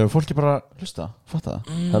 Ég vil að fólki bara hlusta, fatta það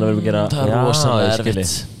Þannig að við erum að gera Það er Já, rosalega ég skil.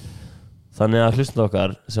 erfitt Þannig að hlustum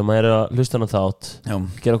okkar sem eru að hlusta hana þátt Já.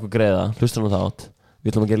 gera okkur greiða, hlusta hana þátt við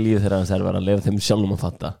ætlum að gera lífið þeirra hans erfara að lefa þeim sjálfum að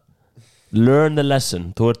fatta Learn the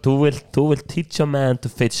lesson Þú vill teach a man to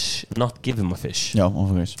fish not give him a fish Já,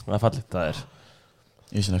 áfengis Það er fallegt það er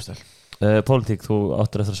Í sin eftir Pólitík, þú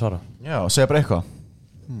áttur eftir að svara Já, segja bara eitthvað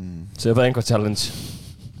Segðu bara einhvað challenge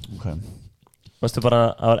Ok Varstu bara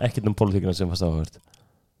að það var ekkert pólitíkina sem fannst áhugavert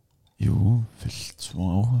Jú, fyllt svo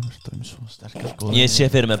áhugavert og svo sterkar skoðanir. Ég sé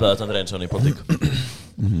fyrir mig Böðan Reynsson í politík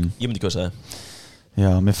Ég myndi kjósa það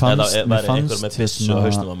Já, mér fannst Eða væri einhver með pissu á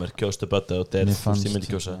hausnum á mér Kjóstu Böðan og Mér Derf fannst Ég myndi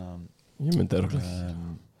kjósa það Ég myndi örugglega.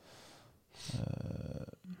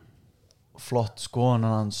 Flott skoðan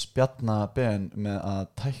hans Bjarna Ben með að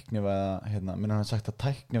tæknivæða mér hann sagt að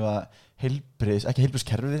tæknivæða heilbriðis, ekki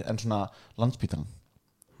heilbriðskerfið en svona landspítalan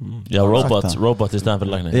Já, robot það. Robot í staðan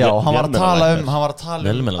fyrir læknir Já, hann var að tala um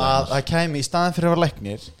Vélmennalæknir. að það kæmi í staðan fyrir að vera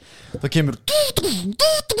læknir það kemur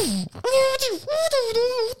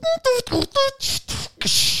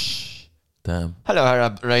Damn Hallå, herra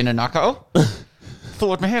Reine Nacko. Þú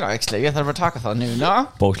ert með heilaæxli, ég þarf að taka það núna.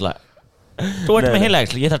 Bókslega Þú ert með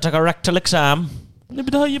heilaæxli, ég þarf að taka rectal exam Nei,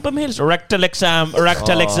 betur það, ég er bara með heilaæxli Rectal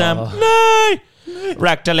exam Nei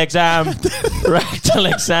Rectal exam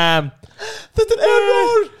Þetta er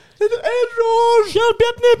error Hjálp,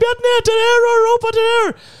 Bjarni, þetta er error Robot er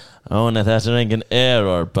error Ó nei, þetta er engin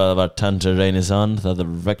error Bara var Tanger Reynisson Það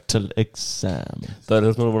er rectal exam Það er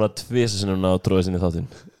þú búin að tvisa sinna og tróða sinni þáttinn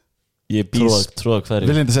Ég býst Tróða hverju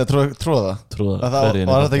Viljandi segja tróða Tróða Og hverju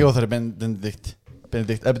það er þetta ekki óþæri Benedikt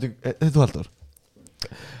Þú haldur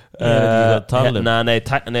Nei,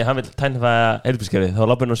 hann vil tæknivæða heilbískerfið. Þá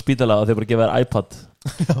lappur hann á spítala og þeir bara gefa þér iPad.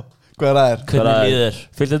 Hvað er Hvernig líður?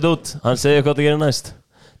 Fyllt þetta út, hann segir hvað það gerir næst.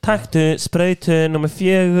 Taktu sprautu nummer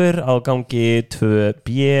 4 á gangi 2B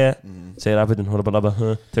segir iPadin, hún er bara labba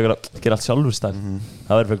tekur að gera allt sjálfur stæl.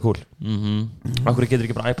 Það verður fyrir cool. Akkur getur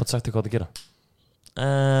ekki bara iPad sagt þér hvað það gera?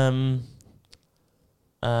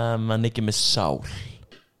 Hann er ekki með sál.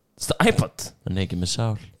 Það er iPad? Hann er ekki með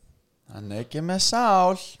sál. Hann er ekki með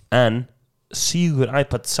sál. En sígur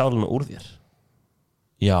iPad sáluna úr þér?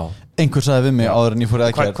 Já. Einhver sagði við mig áður en ég fór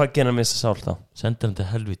að gera. Hvað gerir hann með þessa sál þá? Sendir hann til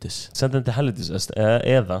helvítis. Sendir hann til helvítis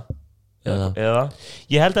eða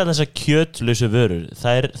Ég held að þessar kjötlausu vörur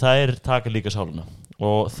þær taka líka sáluna.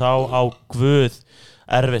 Og þá á Guð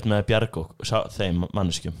erfitt með að bjarga þeim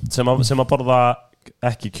manneskjum sem að borða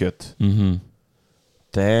ekki kjöt.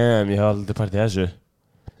 Damn, ég hef aldrei pælt í þessu.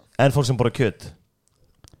 En fólk sem borða kjöt,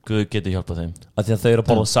 Guð getur hjálpað þeim. af því að þau eru að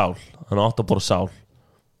borða sál. Þannig átt að borða sál.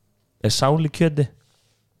 Er sál í kjöti?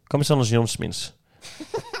 Hvað með sálans Jóns míns?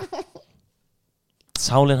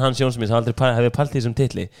 Sálin hans Jóns míns, hef ég pælt í þessum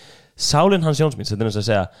titli. Sálin hans Jóns míns, þetta er eins að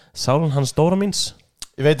segja sálin hans Dóra míns.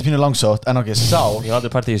 Ég veit pínu langsótt, en ok, sál. Ég hef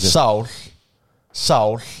aldrei pælt í þessu.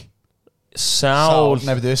 Sál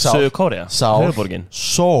Nei, veitu, sál. Suður Kórea. Sál. Höfuborgin.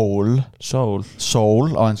 Sól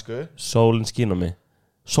á ensku. Sólin skín á mig.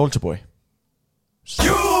 Soulja Boy.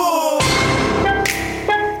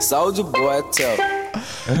 Soulja Boy tell.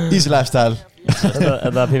 Easy lifestyle.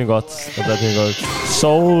 Þetta er pínu gott.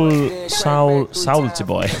 Soulja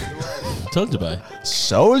Boy.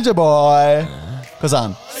 Soulja Boy. Hvað sagði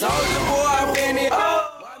hann? Soulja Boy penny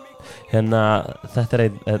Hérna, þetta er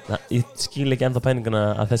ég skil ekki ennþá pæninguna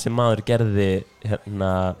að þessi maður gerði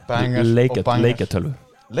Bangers og bangers. leikjatölvu.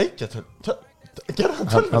 Leikjatölvu? Gerði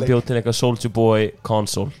hann Hann tölvuleik? bjóð til eitthvað Soulja Boy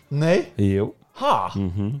console. Nei. Jú. Ha?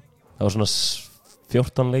 Það var svona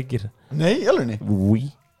 14 leikir. Nei, alveg ný.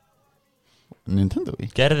 Wii. Nintendo Wii.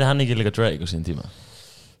 Gerði hann ekki líka Drake á sín tíma?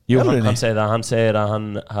 Jú, Alveg hann nei. segir það. Hann segir að hann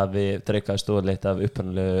hafi dreikað stóðleitt af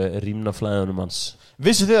upphannlegu rýmnaflæðunum hans.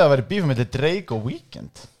 Vissu þið að það væri bífum með Drake og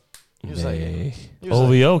Weeknd? Nei.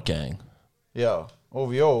 OVO gang. Já,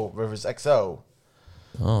 OVO versus XO.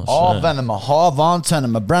 Oh, All shit. Venema, Havan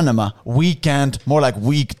Tenema, Brennema, Weekend, more like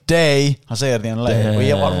weekday. Hann segir því hann leið. Og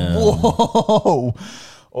ég var, wow.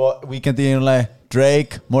 Og Weekend í hann leið.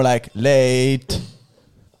 Drake, more like late.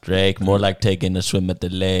 Drake, more like taking a swim at the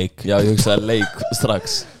lake. Já, ég hugsaði leik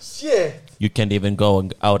strax. Shit. You can't even go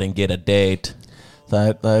out and get a date.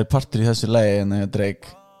 Það er partur í þessu leið en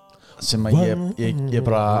Drake sem að ég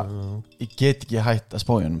bara ég get ekki hætt að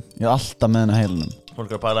spá í honum. Ég er alltaf með henni að heilunum. Fólk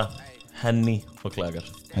er bara Henny og klagar.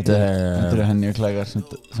 Þetta er henni og klægar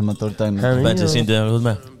sem að Dóri Dagný. Benji, sýndi það út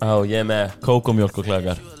með Á, ég er með kókomjólk og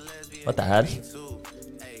klagar. What the hell?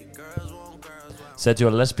 Said you're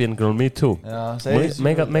a lesbian girl, me too. Já,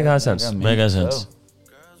 Make that sense. Mega sense.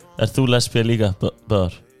 Er þú lesbía líka,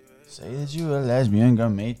 Böðar? Say that you a lesbian girl,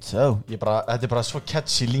 me too. Þetta er bara svo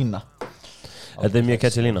catchy lína. Þetta er mjög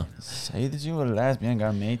catchy lína. Say that you a lesbian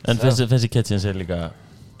girl, me too. En finnst þið catchy hann segir líka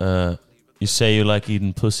You say you like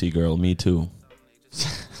eating pussy girl, me too.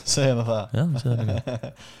 Segir hann það? Já, segir það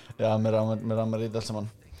líka. Já, mér ramar í þetta allt saman.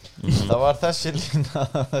 Það var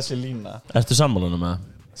þessi lína. Ertu sammálunum með það?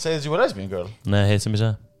 Say that you a lesbian girl. Nei, heit sem ég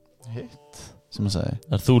segi. Hitt sem að segja.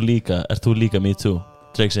 Er þú líka me too?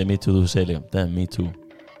 Drake segir me too, þú segir líka damn, me too.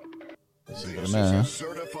 Bara með það.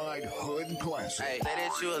 Certified hood classic. Hey, say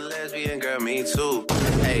that you a lesbian girl, me too.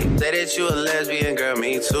 Hey, say that you a lesbian girl,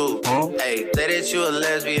 me too. Hey, say that you a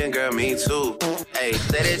lesbian girl, me too. Hey,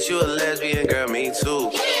 say that you a lesbian girl, me too.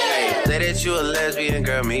 Hey, say that you a lesbian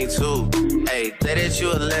girl, me too. Hey, say that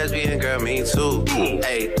you a lesbian girl, me too.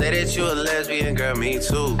 Hey, say that you a lesbian girl, me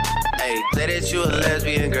too. Hey, say that you a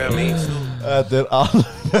lesbian girl, me too. Þetta er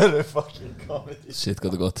alveg fucking comedy. Shit,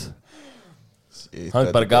 hvað er gott. Hann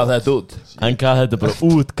bara gaf þetta út. Hann gaf þetta bara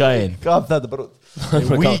út gæinn. Gaf þetta bara út.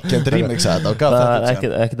 Weekend remixa þetta og gaf Það þetta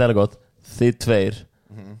er út. ekki dæla gott. Þið tveir,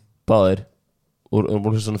 báðir, úr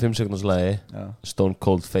svona 5 sekundars lagi, Já. Stone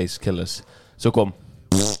Cold Face Killers. Svo kom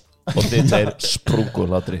og þið tveir sprungu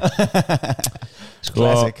hlátri. Sko,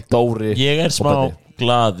 Classic. Dóri Ég er smá og Böddi.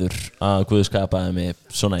 gladur að Guð skapaði mig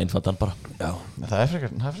svona einfaldan bara. Já. Það er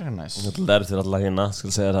frekar næs. Þetta lærið þér alla hérna,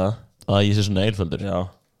 skal segja það. Að ég sé svona einfaldur. Já.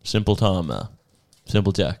 Simple Tom eða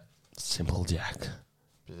Simple Jack. Simple Jack.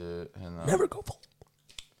 Hérna, Never go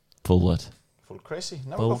Full what? full crazy.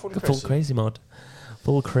 Never go fully full crazy. crazy mode.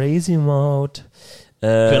 Full crazy mode.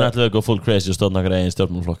 Hvernig ætlum við að go full crazy og stóðna okkar eigin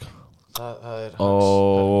stjórnmálflokk? Það er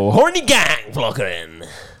Og Horny Gang flokkurinn.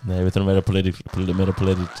 Nei, við þurfum meira politík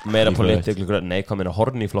Meira politík, nei, hvað meina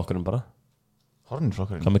horn í flokkurinn bara?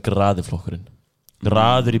 Hornflokkurinn Hvað með graði flokkurinn?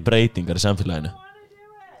 Graður í breytingar í samfélaginu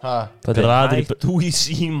Ha? Hætt þú í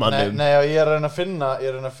símanum Nei, ég er að reyna að finna Ég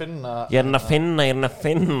er að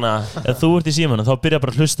finna Ef þú ert í símanum, þá byrja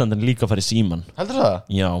bara hlustandinn líka að fara í síman Heldur það?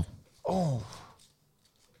 Já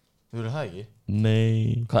Þú verður það ekki?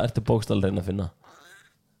 Nei Hvað ertu bókstall að reyna að finna?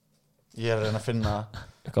 Ég er að reyna að finna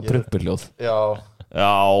Eitthvað prumpurljóð Já,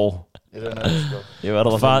 Já ég reyna að sko Ég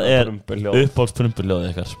verð að Hvað finna er prumpurljóð uppáhaldsprumburljóðið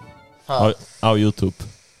ykkar? Ha? Á YouTube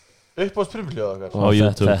Uppáhalds prumpljóð okkar Á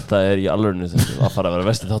YouTube Þetta er í alvörinu að fara að vera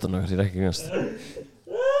vesti þáttan okkar Ég ekki gæst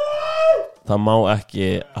Það má ekki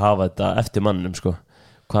hafa þetta eftir mannum sko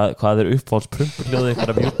Hvað er uppáhaldsprumpurljóðið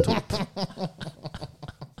ykkar af YouTube?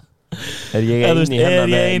 Er ég eini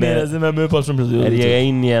hérna sem er með uppáhaldsprumburljóðið? Er ég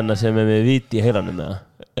eini hérna sem er með vit í heilanum eða?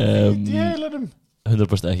 Í heilanum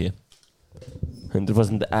 100% ekki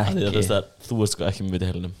 100% ekki Þú veist sko ekki með vit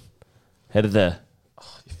í heilanum Heyrðu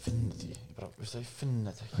Ég finn þetta ekki Veistu að ég finn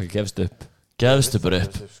þetta ekki Hvað gefst upp? Gefstu bara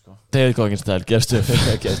upp sko. David Goggins stæl, gefstu upp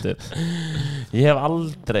Gefst upp Ég hef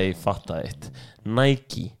aldrei fattað eitt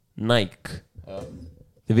Nike Já.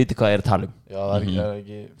 Þið vitið hvað ég er að tala um Já, það er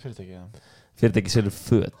ekki fyrirtæki Fyrirtæki selur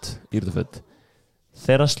föt Íþróttaföt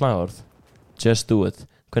Þeirra slagorð Just do it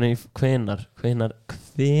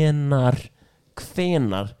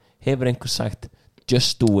Hvenær hefur einhver sagt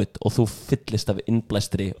Just do it og þú fyllist af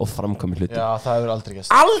innblæstri og framkomi hluti Já, það hefur aldrei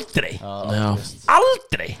gæst Aldrei Já.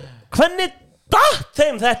 Aldrei Hvernig datt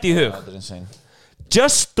þeim þetta í hug? Það er insane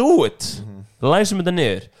Just do it Læsum þetta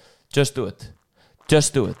niður Just do it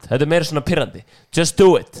Þetta er meira svona pirrandi Just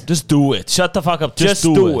do it Shut the fuck up, Just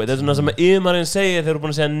do it Þetta er svona sem að yfirmaðurinn segir þegar þú er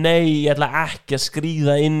búin að segja nei, ég ætla ekki að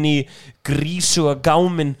skríða inn í grísuga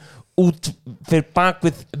gáminn út fyrir bak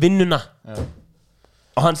við vinnuna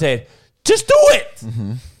og hann segir Just do it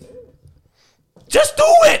Just do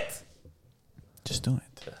it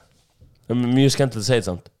Það er mjög skemmtilegt að segja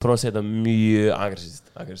þetta samt Prófa að segja þetta mjög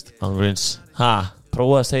aggressíft Ángríns Ha?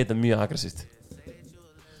 Prófa að segja þetta mjög aggressíft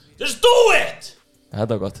Just do it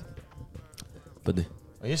Þetta var gott Böndi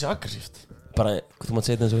Og ég sé aggressíft Bara, þú mátt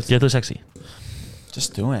segja þetta eins og vilt Getur sexy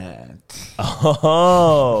Just do it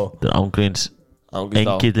Þetta er ángríns Ángríns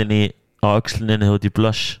á Engillinni á öxlinni þú ert í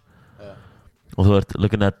blush Og þú ert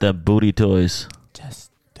looking at them booty toys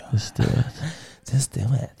Just do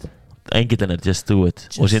it Engillin er just do it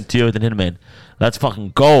Og síðan djöfullin hinn megin Let's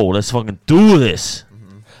fucking go, let's fucking do this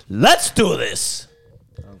Let's do this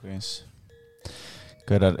Ángríns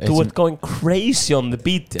Þú ert going crazy on the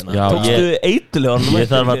beat hérna Já, Tókstu eitulega Ég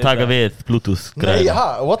þarf að taka við Bluetooth Nei, ha,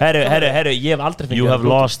 what? Herru, ég hef aldrei fengið You have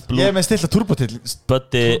lost Ég er með stilla turbotill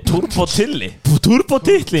Buddy Turbotilli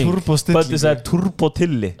Turbotitling Böndi sagði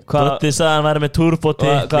turbotilli Buddy sagði hann væri með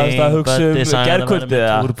turbotitling Hvað er það að hugsa um gærkvöldið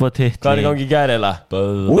eða? Turbotitling Hvað er í gangi í gær eða?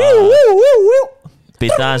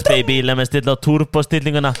 Býta aðeins baby, leið með stilla á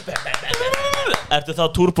turbostillinguna Ertu þá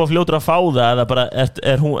turbofljótur að fá það eða bara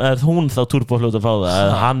er hún þá turbofljótur að fá það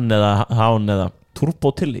eða hann eða hán eða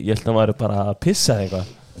Turbotilli, ég held að hann væri bara að pissa eitthvað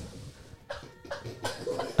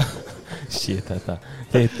Shit þetta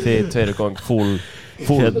Þið tveir eru going full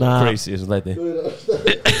crazy þessu læti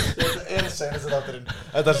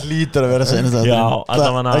Þetta hlýtur að vera senast Já,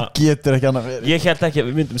 allavega Það getur ekki annað fyrir Ég held ekki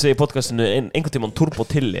að við myndum segja í podcastinu einhvern tímann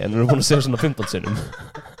Turbotilli en við erum búin að segja svona 15 sinnum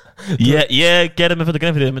Ég gerði mig fyrir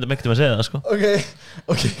grein fyrir því að myndum ekkert um að segja það sko Ok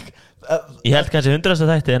Ég held kannski 100.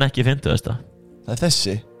 þætti en ekki 50. Það er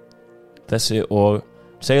þessi Þessi og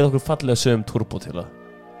segið okkur fallega sögum Turbotilla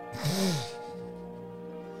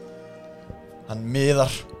Hann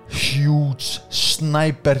miðar huge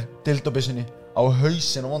sniper dildobissinni á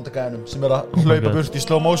hausinn á vondagæðinum sem er að hlaupa burt í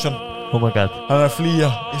slow motion Oh my god Hann er að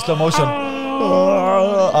flýja í slow motion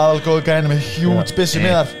Aðalgóðu gæðinu með huge bissi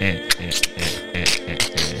miðar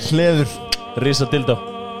Hleður Risa dildo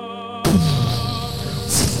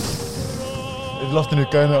í loftinu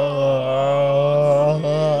gæðinu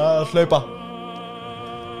hlaupa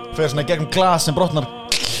fer svona í gegnum glas sem brotnar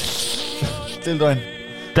dildóinn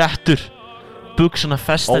Dettur Buksuna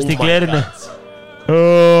festast Oh í my glerinu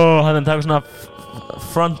Hann er takað svona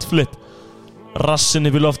front flip Rassin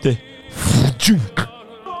upp í lofti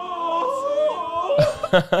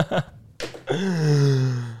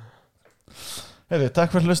Heyri,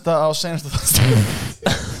 takk fyrir að hlusta á senastu þátt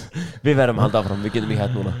Við verðum að halda áfram, við getum ekki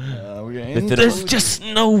hægt núna There's just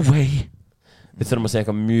no way Við þurfum að segja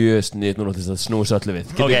eitthvað mjög snið núna til þess að snúi sér öllu við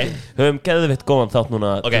Höfum geðvitt góðan þátt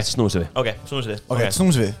núna til að snúi sér við Ok, snúum sér Ok,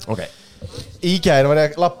 snúum við Ok Í gær var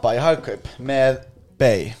ég að labba í Hagkaup með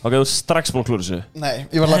Bay. Ok, þú strax búin að klúra þessu. Nei,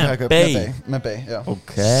 ég var lappihækku Bay. Með Bay, já.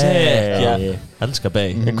 Ok. Elskar Bay.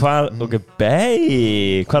 En ok,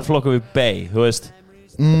 Bay. Hvar flokkum við Bay, þú veist?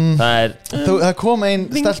 Það kom ein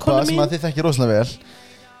Vinkona stelpa sem mín. að þið þekki rosalega vel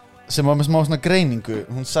sem var með smá svona greiningu.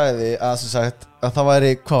 Hún sagði að það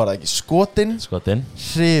væri, hvað var það ekki, Skotin,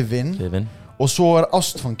 hrifin og svo er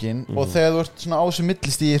ástfangin og þegar þú ert svona á þessu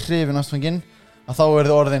millistíi hrifin ástfangin að þá er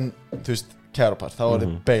þið orðin, þú veist, kærupar, þá er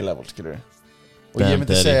þið Bay level, skilur við. Og ég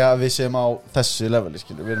myndi segja að við séum á þessu leveli,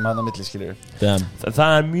 skilur við erum hann á milli, skilur við.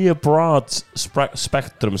 Það mjög broad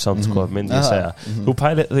spektrum samt, sko, myndi ég segja.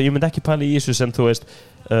 Ég myndi ekki pæla í þessu sem, þú veist,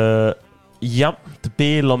 jafnt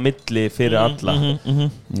bil á milli fyrir alla.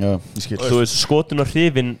 Já, ég skil. Þú veist, skotin og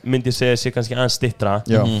hrifin myndi ég segja sé kannski aðeins styttra.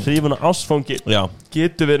 Hrifin og ástfangi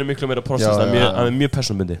getur verið miklu meira process, það er mjög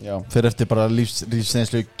persónubundi. Já, fyrir eftir bara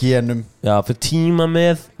lífsreynslu, genum. Já, fyrir tíma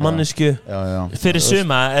með mannesku. Já. Fyrir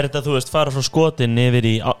suma er þetta, þú veist, fara frá skotin yfir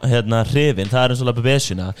í hrifin, það er eins og labba upp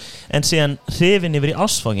Esjuna. En síðan hrifin yfir í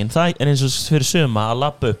ástfangin, það er eins og fyrir suma að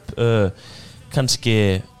labba upp kannski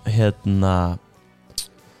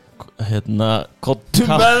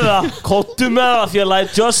kottu með það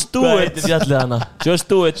fjallæð, just do it. Just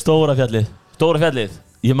do it. Stóra fjallið.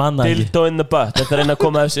 Ég manna ekki. Dildo in the butt. Þetta er einn að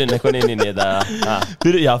koma þessu inn eitthvað inn í þetta.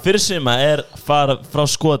 Fyrir suma er fara frá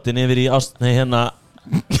skotin yfir í Oh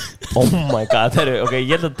my god, ok,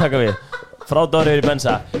 ég ætla að taka við. Frá Dóri yfir í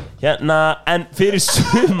Bensa. En fyrir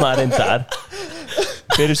suma reyndar.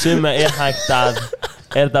 Fyrir suma er hægt að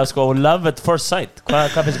er þetta sko love at first sight?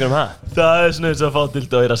 Hvað finnst ykkur það? Það er svona eins að fá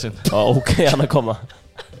dildo í rassinn. Ok, hann að koma.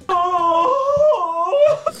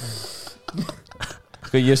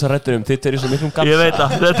 Sko ég er svo hræddur þið eru svo miklum gamsa. Ég veit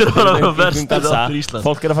að þetta er bara verst þáttur í Ísland.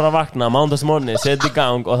 Fólk er að fara að vakna mánudagsmorgni, setja í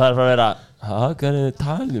gang og það er að fara að vera hvað er þið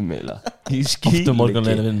talum eiginlega? Ég skil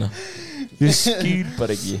ekki. Ég skil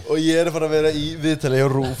bara ekki. Og ég er að fara að vera í viðtali hjá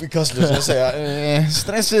Rúf í Kastljós og segja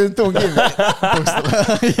stressið tók í mig.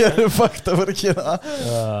 Ég er fakt að vera að gera það.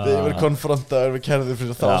 Þegar ég verið konfrontaður við kærður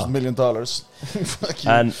fyrir $1,000 million.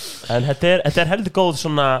 En þetta er heldur góð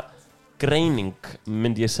svona greining,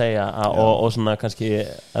 myndi ég segja og svona kannski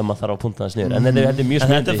ef maður þarf að punta það snýr. En þetta er mjög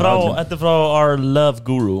spennandi. Þetta er frá our love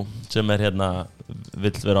guru sem er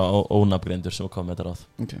vill vera ónafngreindur sem kom með þetta ráð.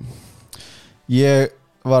 Ég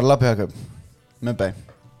var lappihækku með Bay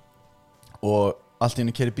og allt í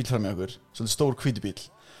henni keyrir bíl fram með okkur, svolítið stór hvítur bíl,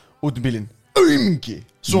 út bílinn aumingi,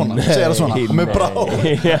 svona, segir það svona og með brá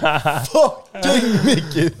fucking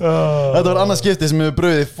mikið. Þetta var annað skipti sem við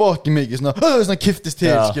bröðið fucking mikið, svona kiftist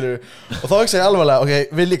til, skilur við. Og þá ekki segja alvarlega, ok,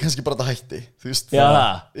 vil ég kannski bara þetta hætti, þú veist. Já,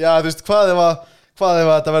 þú veist, hvað ef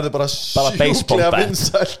þetta verður bara sjúklega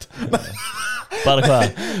vinsælt. Bara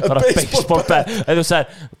hvað? Bara baseball bat. Ef þú segir,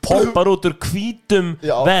 poppar út úr hvítum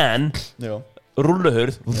van,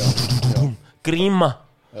 rúlluhurð, gríma,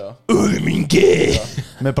 aumingi.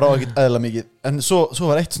 Mér brá ekkert eðla mikið. En svo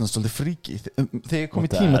var eitt svona svolítið fríki. Þegar ég kom í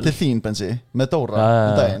tíma til þín, Bensi, með Dóra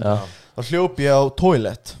daginn, þá hljóp ég á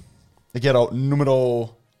toilet. Ég ger á númeró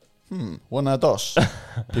one eða dos.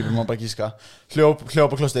 Pípur má bara gíska. Hljóp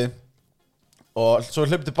á klostið. Og svo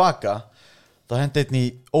hljóp tilbaka. Það hendi einn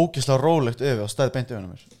í ógeðslega rólegt öfi og stæði beint öfuna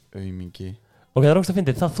mér. Aumingi. Ok, það er ógst að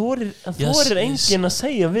fyndið. Það þorir enginn að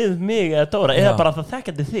segja við mig eða Dóra eða bara það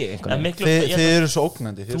þekkjandi þig. Þið eru svo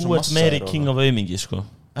ógnandi. Þú ert meiri king of aumingi, sko.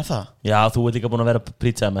 Er það? Já, þú ert líka búin að vera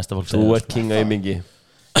prítsaði mest af fólk. Þú ert king of aumingi.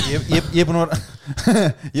 Ég er búin að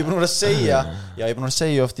vera að segja. Já, ég er búin að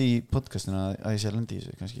segja oft í podcastinu að ég sé lendi í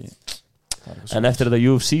þessu, kannski. En eftir þetta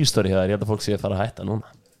UFC story það, ég held að fólk sé að fara að hætta núna.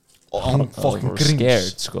 I'm fucking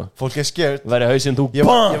scared, sko. Fólk er scared. Væri hausinn þú Ég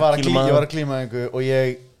var að klímaðingu og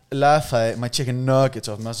ég lafaði my chicken nuggets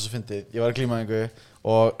off með þess að svo fyndið. Ég var að klímaðingu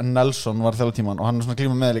og Nelson var þjála tíman og hann er svona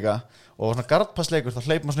klímað með líka og svona gardpassleikur, þá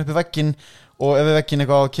hleypum maður svona upp í vegginn og ef við vegginn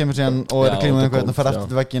eitthvað kemur síðan og er að klíma eitthvað og fer eftir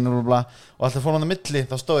til vegginn og alltaf fór hann á milli,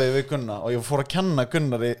 þá stóð ég við Gunna og ég fór að kenna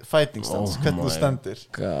Gunnari fighting stance, hvernig þú stendur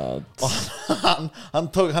og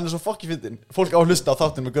hann er svo fokki fyndinn. Fólk á að hlusta á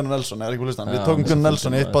þáttinn með Gunnar Nelson, við tókum Gunnar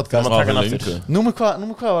Nelson í eitt podcast. Númer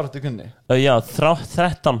hvað var þetta Gunni? Já,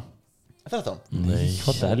 13. 13? Nei,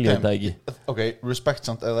 hvað það helgi þetta ekki. Ok, respect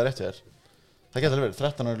samt ef það er rétt hér. Það geta alveg verið,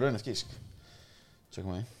 13 er raunast gísk.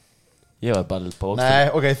 Sjökum við. Ég var bara på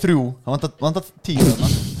Nei, ok, 3. Það vantar 10 þarna.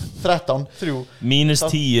 13, 3. Mínus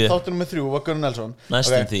 10. Þáttur nummer 3 var Gunnar Nelson.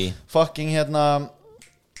 Næstum 10. Fucking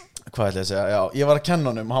hvað ætla ég að segja? Já, ég var að kenna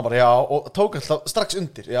honum og hann bara, já, og tók alltaf strax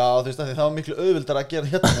undir. Já, þú veist, það var miklu auðvildar að gera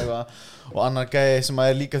hérna eitthvað. Og annar gæi sem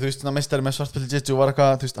er líka, þú veist, meistari með svartbelti jiu-jitsu var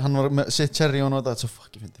eitthvað, þú veist, hann var með sitt cherry og þetta er svo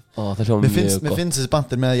fucking fyndið. Það hljómar mjög gott. Mér finnst þessi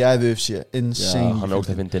bandir með að ég æfi UFC, insane. Já, hann er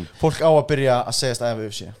ógeðslega fyndinn. Fólk á að byrja að segjast að æfi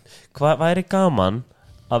UFC. Hvað væri gaman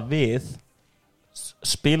að við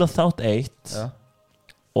spila þátt 1 Já.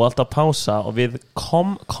 og alltaf pása og við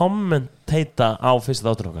kommenteita á fyrsta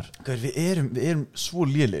þáttur okkar. Við erum svo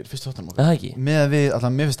lélegir fyrst þáttunum okkar. Það ekki? Með að við,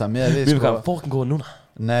 alltaf mér finnst það, með að við Við erum hvað fókin góða núna.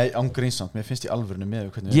 Nei, ángrínssamt, mér finnst í alvörinu með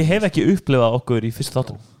við hvernig Ég hef ekki upplifað okkur í fyrsta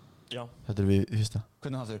þáttunum. Þetta er við í fyrsta.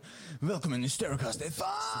 Hvernig það þurr? Velkomin í Staircast 5,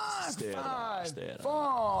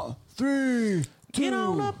 4, 3,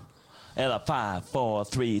 2 Eða 5, 4,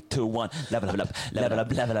 3, 2, 1 Level up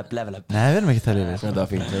Nei, við erum ekki það lélegir. Þetta var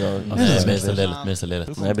fínt. Mista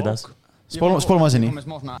leiligt Nei, býtast. Spólum aðeins inn í.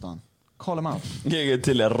 Call him out. Ég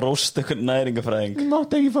til að rosta eitthvað næringafræðing. Þú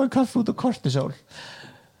mátt ekki fá kaffi út og kortisol.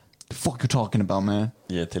 The fuck you talking about, man?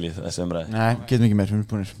 Ég til í þessi umræði. Nei, getum ekki meir, við erum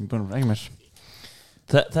búinir, ekki meir.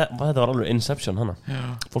 Þetta var alveg Inception hana.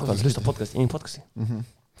 Fólk var að hlusta podcast í einn podcasti.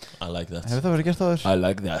 I like that Hefur það verið gert áður? I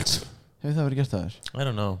like that. Hefur það verið gert áður? I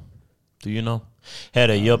don't know. Do you know?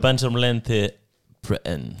 Herru, ég og Ben sem leðin til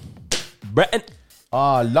Britain.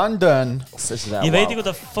 London. Ég veit ekki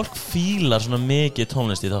hvað að fólk fílar svona mikið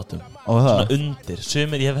tónlist í þáttum. Og það? Svona undir.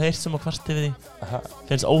 Sumir, ég hef heyrt sem að kvarti við því.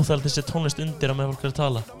 Finnst óþægilegt þessi tónlist undir á með fólk er að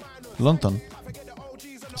tala. London.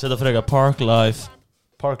 Setta freka Park Life.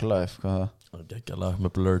 Park Life, hvað er það? Það er geggja lag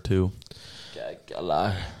með Blur 2.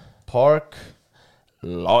 Park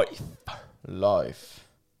Life.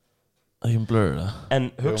 Það er ekki Blur það. En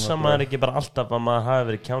hugsa maður ekki bara alltaf að maður hafi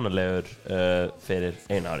verið kjánalegur fyrir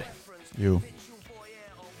einu ári. Jú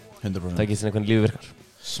 100%. Það er ekki svona hvernig lífið virkar.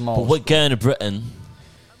 Smá. But we're going to Britain.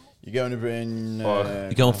 You're going to bring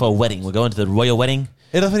We're going for a wedding. We're going to the royal wedding.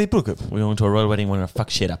 Er það að fara í brúðkaup? We're going to a royal wedding. We're going to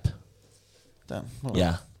fuck shit up. Damn.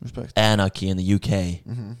 Yeah. Respect. Anarchy in the UK.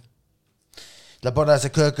 Það borða þessa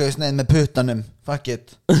köku sneið með puttanum. Fuck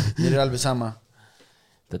it. Ég alveg sama.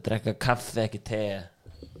 Það drekka kaffi, ekki te.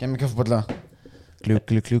 Gef mér kaffibólla.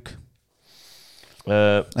 Klúk.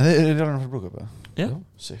 uh, En þið eru alveg að fara í brúðkaup? Yeah.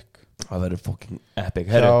 Sick. Það verður fucking epic.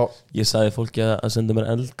 Herru, ég sagði fólki að senda mér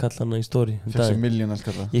eldkallana í story 50 miljón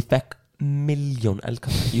elskalla. Ég fekk 1.000.000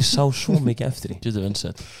 eldkalla. Ég sá svo mikið eftir því. Djúðu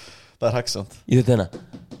vinsett. Það er hagsand. Ég veit hérna.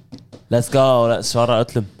 Let's go, svara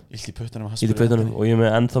öllum. Illt í puttanum. Í puttunum. Og ég er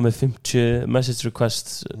með ennþá með 50 message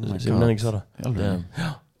requests sem nenni ekki svara. Alveg.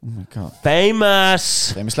 Oh my god.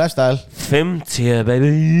 Famous Lifestyle. 50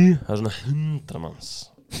 baby. Það er svona 100 manns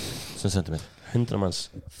sem sendur mér 100 manns.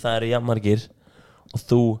 Það eru jafnmargir og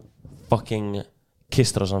þú fucking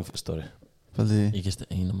kistar á samfélagsstory. Ég gisti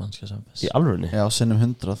einu mannska samfélags. Í alvörunni? Já, sinnum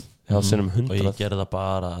 100. Já, sinnum 100. Og ég gerði það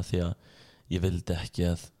bara því að ég vildi ekki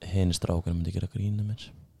að henni strákunum myndi gera grínu mér.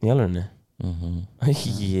 Í alvörunni?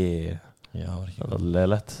 Yeah. Já, það var ekki það var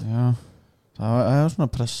leðilegt. Já. Það var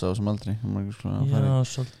svona pressa á sem aldrei. Já,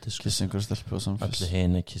 svolítið sko. Kissa einhverja stelpu á samfélags. Allir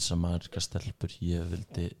henni kissa marga stelpur.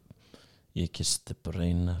 Ég kisti bara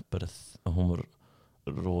eina börð og hún var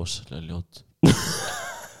rosalega ljót.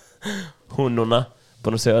 Hún núna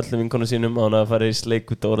búin að segja öllum vinkonum sínum að hún að fara í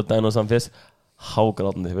sleik út og dæna á samfélags.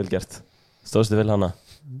 Hágrátandi, vel gert. Stóðstu vel hana?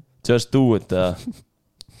 Just do it eða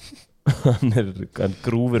hann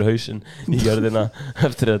grúfur hausinn í jörðina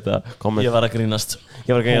eftir þetta komment. Ég var að grínast.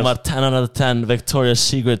 Hún var 10 out of 10 Victoria's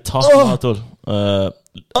Secret top model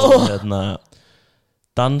og hérna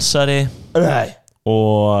dansari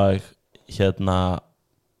og hérna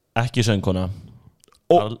ekki söngkona.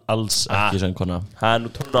 Alls ekki söngkona. Það er nú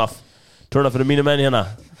turn off fyrir mínu menn hérna.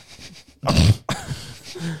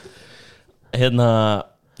 Hérna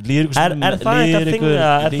Er það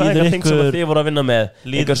eitthvað þing sem þið voru að vinna með?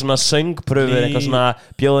 Eitthvað svona söngpröfur, eitthvað svona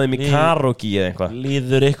bjóðum í karaoke eða eitthvað?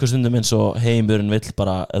 Líður ykkur stundum eins og heimurinn vill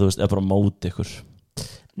bara, eða þú veist, er bara móti ykkur?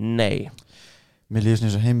 Nei. Mér líður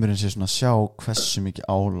eins og heimurinn sé svona að sjá hversu mikið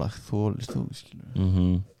álag þólist þú, skilur.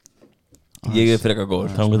 Ég er frekar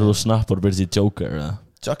góður. Þá getur þú snappar og byrjast í Joker, eða?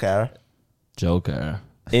 Joker.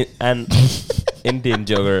 En Indian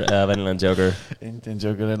Joker eða venjulegan Joker? Indian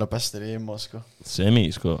Joker er eina bestir í imo, sko. Semi,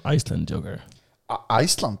 sko, Iceland Joker.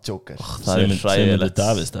 Iceland Joker? Það er hræðilegt.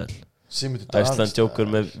 Davíðstæl. Iceland Joker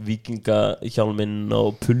með vikingahjálminn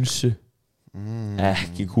og pulsu.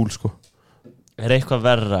 Ekki cool, sko. Er eitthvað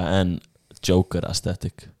verra en Joker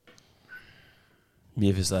aesthetic?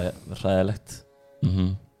 Mér finnst það hræðilegt.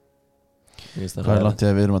 Hvað er langt í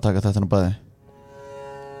að við erum að taka þetta nú bæði?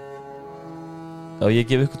 Já, ég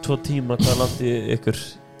gef ykkur 2 tíma. Hvað er langt í ykkur?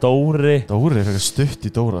 Dóri er eitthvað stutt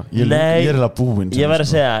í Dóra. Ég er eiginlega búinn. Ég verð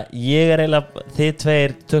að segja, ég er eiginlega þið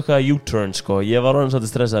tveir tökka U-turn, sko. Ég var orðin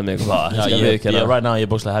svolítið stressað mig. Right now, ég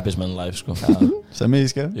er bókslega happiest man alive, sko. Sem ég,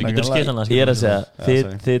 sko. Ég getur skilana, sko. Ég er að segja,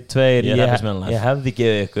 þið tveir, ég hefði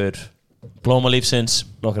gefið ykkur blóma lífsins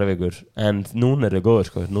nokkra vikur. En núna er þið góður,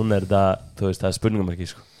 sko. Núna er það, þú veist, það er spurningamarki,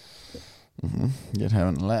 sko. Ég er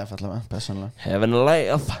heaven alive allavega, personlega. Heaven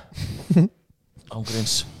alive.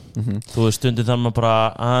 Ángríns. Þú veist, stundin þarf maður bara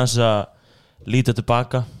aðeins að líta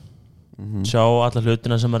tilbaka, sjá alla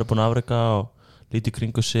hlutina sem maður er búin að afreka og líta í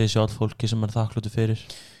kringu sig, sjá all fólki sem maður er þakkláttur fyrir.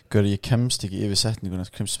 Gör, ég kemst ekki yfir setninguna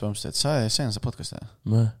Krims Bumstead, sagði ég senast að podcast eða?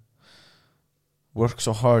 Nei. Work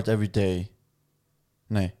so hard every day.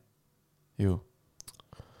 Nei, jú.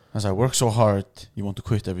 Hann sagði, work so hard you want to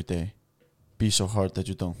quit every day. Be so hard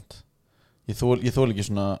that you don't. Ég þól ekki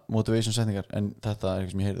svona motivation setningar, en þetta er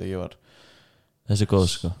eitthvað sem ég heyrði að ég var. Þessi er góð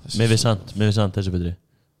sko. Mér við sant þessi betri.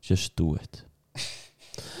 Just do it.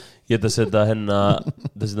 Ég ætla að setja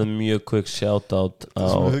þetta mjög quick shoutout á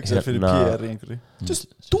fyrir PR í einhverju.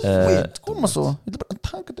 Just do it, koma svo. Ég ætla bara að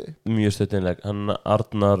taka þig. Mjög stöðinleg. Hann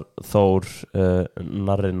Arnar Þór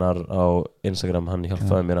Narrinar á Instagram, hann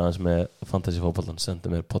hjálpaði mér aðeins með Fantasy fótboltan, sendi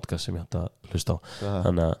mér podcast sem ég hætti að hlusta á.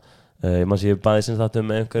 Þannig að ég man sé ég baði sinns þetta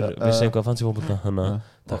með einhver vissi einhver Fantasy fótbolta, þannig að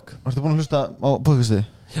takk. Varstu búin að hlusta á podcastið?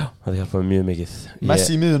 Já, það hjálpaði mjög mikið.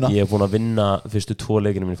 Messi í miðuna. Ég búin að vinna fyrstu 2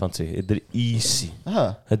 leikina mín Fantasy. Þetta er easy.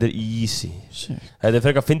 Þetta er easy. Þetta er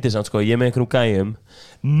frekar fyndið samt sko. Ég er með einhverjum gæjum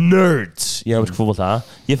nerds í amerísku fótbolta.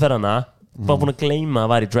 Ég fer hana, bara búin að gleyma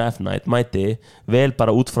að væri draft night, mæti vel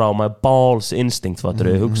bara út frá my balls instinct,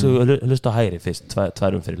 hlusta á hægri fyrst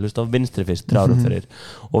 2 umferðir, hlusta á vinstri fyrst 3 umferðir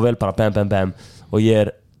og vel bara bam bam bam og ég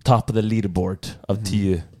er top of the leaderboard af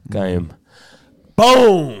 10 gæjum.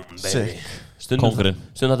 Boom, baby. Stundum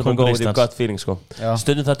þetta bara go with your gut feeling sko.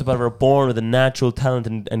 Stundum þetta bara vera born with a natural talent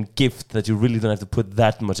and gift that you really don't have to put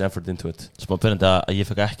that much effort into it. Smá pyrrandi að ég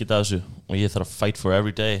fekk ekkert að þessu og ég þarf að fight for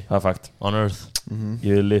every day. Það er fakt. On earth.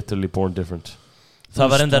 You're literally born different.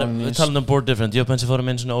 Það var endar, við talum born different. Ég og Bensi fórum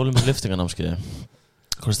inn svona olympisk liftinganámskiði.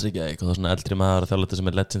 Kosta Reykjavík og það var svona eldri maður að þjálfa þetta sem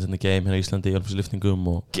er legend in the game hérna í Íslandi í olympisk liftingum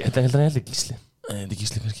og Þetta heldur hann Gísli. Þetta er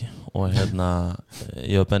Gísli kannski. Og hérna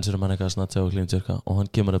ég og Bensi erum hann eitthvað að snatcha og klíma tjörka og hann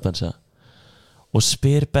kemur að Bensa og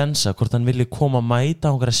spyr Bensa hvort hann vilji koma að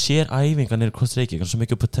mæta á einhverja sér æfinga nýri Kosta Reykjavík, hann er svo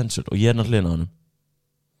mikið potential og ég er náttúrulega hlýðin á honum.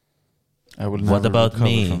 What about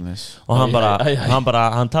me? Og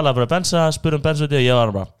hann talaði bara Bensa, spyr Bensa og ég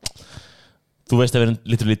var bara þú veist að við erum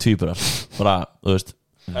literally tvíburar bara, þú veist,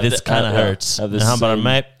 this kinda hurts en hann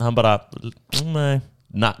bara nei,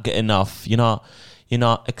 not good enough, you're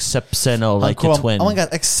not exceptional like your twin. Oh my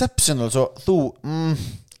god, exceptional, svo þú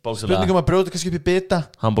spurningum að brjóta kannski upp í bita.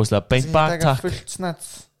 Hann búið beint bak, takk. Fullt snett.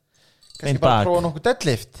 Kannski bara prófa nokkuð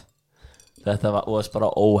deadlift. Þetta var bara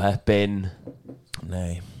óheppin.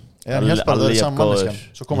 Nei. Ég held bara að það er saman manneskjan.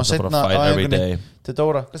 Svo koma setna á æfingunni til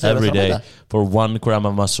Dóra. Every day, for 1 gram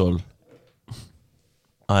of muscle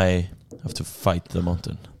I have to fight the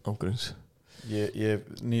mountain. Ángríns. Ég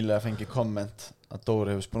nýlega fengi komment að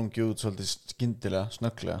Dóri hefur sprungið út svolítið skyndilega,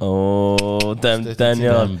 snögglega.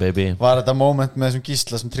 Daniel baby. Var þetta moment með þessum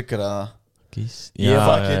Gísla sem triggeraði það?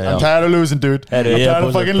 I'm tired of losing, dude. I'm tired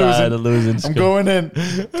of fucking losing. I'm going in.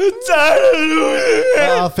 I'm tired of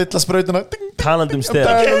losing. Fylla sprautuna. Talandum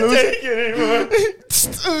stera.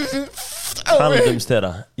 Talandum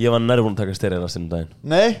stera. Ég var nærri búin að taka stera í rastinu daginn.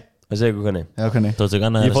 Nei. Það segir ykkur hvernig. Já, hvernig?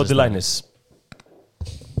 Ég fótt í læknis.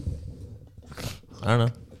 I don't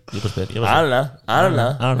know. Ég bara spyr. Ég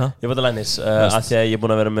fótt í læknis af því að ég er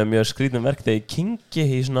búin að vera með mjög skrýtnum verk þegar ég kingi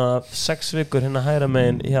í svona 6 vikur hérna hægra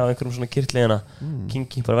megin hjá einhverjum svona kirtli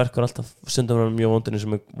kingi bara verkur alltaf stundum hann mjög vondinu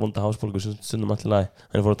sem er vonda háspólku stundum allir lagi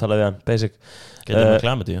en ég fór að tala við hann basic Getur maður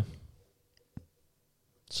klamið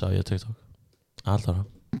sá ég TikTok alltaf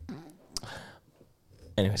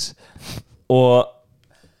anyways og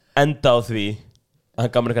enda á því að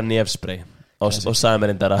hann gaf mér eitthvað nefspray og sagði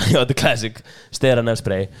mér reyndar að þetta er classic stera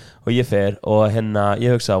nefspray og ég fer og hérna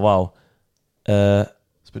ég hugsa wow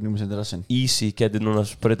spurningum sem þetta er rassin easy getur núna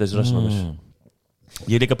spröytað þessu rassin á mér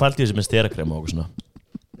ég er líka pælt í þessu með sterakrem og okkur svona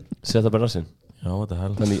setja bara rassin já what the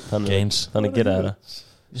hell þannig gera það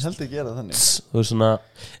ég held ekki gera þannig þú veist svona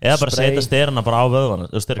eða bara setja sterana bara á vöðvana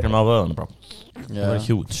sterakrem á vöðvana bara það er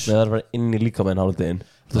huge það er bara inn í líkamæn hálfdegin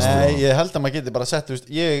Nei, ég held að maður geti bara sett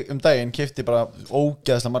ég daginn keypti bara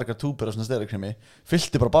ógeðslega margar túbur af svona sterakremi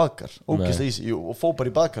fyllti bara baðkar, ógeðslega ísi og fó bara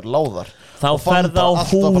í baðkar, láðar þá ferð á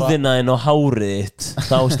húðina inn og hárið þitt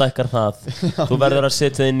þá stækkar það þú verður að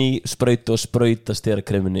setja inn í sprautu og sprauta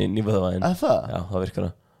sterakreminu inn í vöðvæðin það? Já, það virkar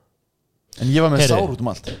það en ég var með sár út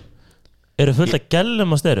allt eru fullt að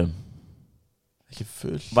gellum á sterum? Ekki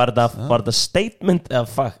fullt var þetta statement eða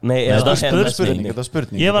fuck? Nei, þetta var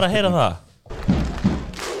spurning ég var að heyra það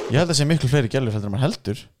Ég held að sé miklu fleiri gælur heldur en maður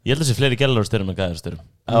heldur Ég held að sé fleiri gælur á styrum en gæðar styrum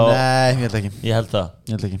Nei, ég held ekki Ég held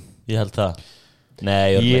það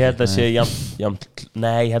Nei, ég held að sé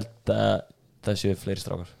Nei, ég held að það sé fleiri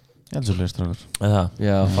strákar Ég held að sé fleiri strákar Já,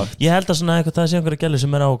 ég held að svona eitthvað það sé einhverja gælur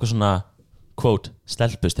sem er á okkur svona quote,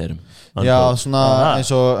 stelpusteyrum Já, svona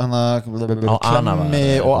eins og Á Klemmi Anavar,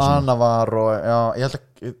 og Anavar og, já, ég held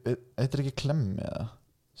að heitir ekki Klemmi eða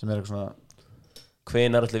sem eitthvað svona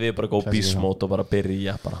Hvenær ætlum við bara að go beast mode og bara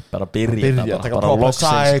byrja bara Byrja, taka bara proper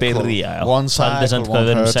loksins cycle. byrja já. One Það er cycle, samt hvað one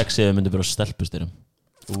við erum hurt. sexið við myndum bara stelpusteyrum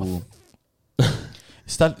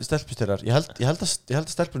Stelpustyrar, ég held að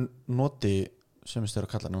stelpur noti sömustyrar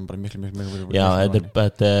og kallar nema bara miklu Já,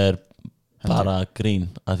 þetta er bara grín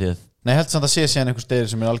af því að Nei, ég held samt að sé síðan einhver steyrir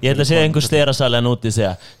sem er algjör Ég ætla að segja einhver steyrasalja núti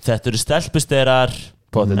segja þetta eru stelpusteyrar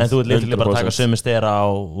en þú ert litur bara að taka sömu steyra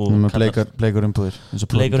og bleikur umbúðir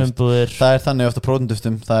bleikur umbúðir Það er þannig ofta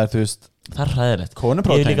prótenduftum, það er, þú veist Það er hræðilegt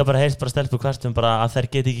Konuprótein. Ég hef líka bara heyrt bara stelpur kvartum bara að þær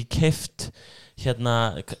geti ekki keypt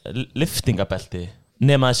liftingabelti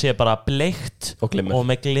nema að sé bara bleikt Og glimmer.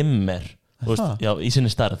 með glimmer Þú veist, já, í sinni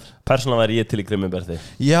starf Persónulega væri ég til í grimmiberti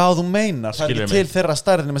Já, þú meinar, það er Skilurðu ekki mig? til þeirra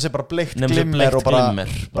stærð nema að sé bara bleikt Nema sé glimmer bleikt og bara,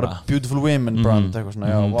 glimmer, bara bara. beautiful women brand eitthvað svona,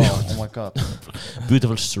 já, wow, oh my god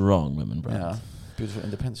Beautiful strong women bro. Já, beautiful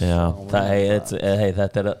independence Já.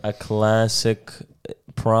 Þetta er a classic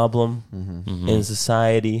problem in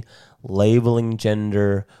society labeling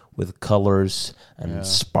gender with colors and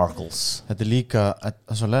sparkles Þetta er líka,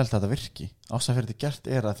 það er svo leiðilegt að þetta virki Ástæðan fyrir þetta gert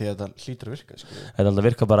er að því að þetta hlýtur að virka skilurðu. Þetta er alltaf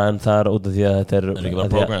virka bara en það er út af því að þetta er ekki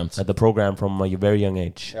bara programmed. Þetta er program from a very young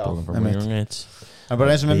age Já, From einmitt. young age. Það er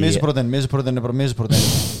bara eins og með Því- misoprótein er bara misoprótein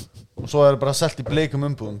og svo er bara selt í bleikum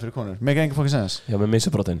umbúðum fyrir konur Mega enga fokkin sens Já, með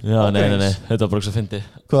misoprótein Já, nei, þetta var bara ekki svo fyndi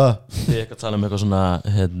Hvað? Þið ekki að tala um eitthvað svona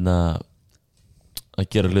að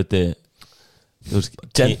gera hluti þú veist,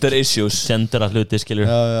 Gender issues gender að hluti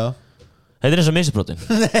skilur Já Þetta er eins og misiprótin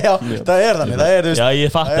Já, það er þannig, það er, þú veist Já,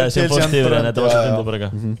 ég fatt það er það sem til fórst síðan yfir en þetta var svo já, fyndi bara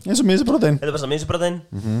eitthvað eins og misoprótein Þetta er bara misoprótein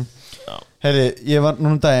Heyri, ég var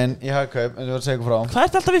núna daginn í Hagkaup en ég var að segja ykkur frá Hvað er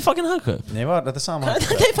þetta alltaf í fucking hagkaup? Nei, þetta er sama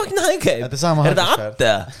Þetta er fucking hagkaup Þetta er sama Er þetta hagkaupsferð.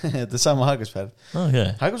 adda? Þetta er sama hagkaupsferð Ok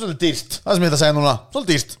Hagkaup er svolítið dýrt, það sem ég ætla að segja núna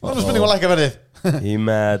Svolítið dýrt, það er spurning að lækka verðið Í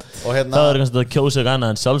með Og Það hérna, er kannski að kjósa eitthvað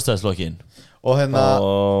annað en sjálfstæðslokkin og hérna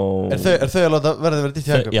oh. er þau að láta verðið verið dýrt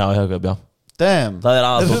í Hagkaup? Já, hagkaup, já Damn Það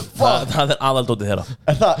er Fuck. aðaldótið þeirra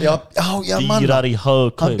Er það, já, manna Dýrar í Hann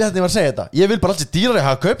hagkaup Bjarni var að segja þetta Ég vil bara alls dýrar í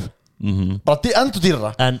Hagkaup Bara endur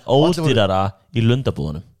dýrara En ódýrara í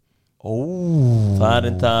lundabúðunum Það er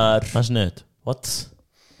endar Það er sniðut What?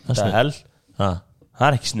 Það er Það er hell Ha, Það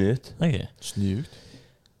er ekki snuðt ekki Snjúgt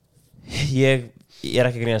Ég er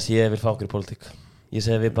ekki að grínast Ég vil fá okkur í pólitík Ég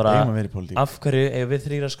segi við bara Eigum að vera í pólitík. Af hverju eigum við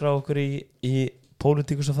þrýra að skrá okkur í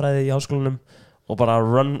pólitíkusafræði í háskólanum og bara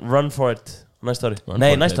run for it næsta ári Run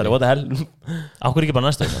Nei, for it, næsta ári, baby. what the hell Akkur ekki bara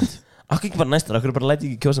næsta ári Akkur ekki bara næsta ári, akkur bara læti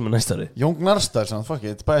ekki kjósa með næsta ári Jón Gnarstæl, sann, fuck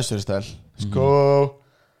it, bæðstjóristæl Sko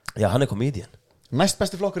Já, hann er komedian Næst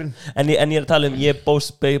besti flokkurinn En ég er að tala um, ég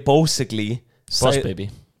basically Boss baby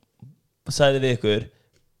sagði við ykkur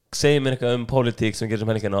segið mér eitthvað pólitík sem gerir sem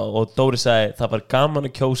helgina og Dóri sagði það var gaman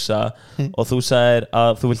að kjósa og þú sagðir að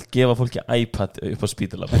þú vilt gefa fólki iPad upp á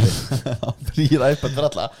spítala Frýr iPad fyrir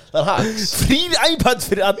alla Það er hacks Frýr iPad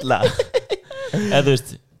fyrir alla Eða þú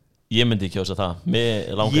veist Ég myndi kjósa það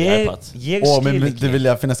Mér langar í iPad ég Og skil mér ekki myndi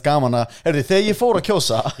vilja að finnast gaman að Herri, þegar ég fór að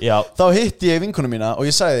kjósa Já. Þá hitti ég vinkonu mína og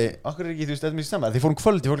ég sagði Akkur er ekki, þú veist, þetta er mikið snemma Því fórum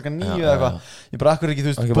kvöldi, fórum líka 9 eða eitthvað Ég bara, akkur er ekki,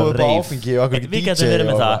 þú veist, Akkur bara bóðið bara rave. áfengi Og akkur er Við ekki getum DJ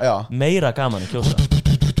verið með og það já. Meira gaman að kjósa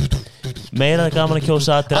Meira gaman að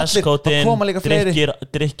kjósa Dresskótin það koma líka fleiri.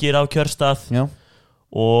 Drikkir á kjörstað Já.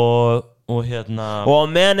 Og hérna Og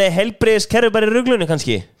meðan er helbriðis kerfi bara í ruglunni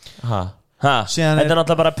kannski Ha Síðan Þetta er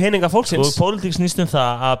náttúrulega bara peninga Og fólksins pólitík snýst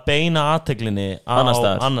það að beina aðteglinni á Annars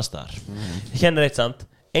staðar. annar staðar Hérna er eitt samt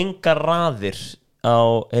Engar raðir á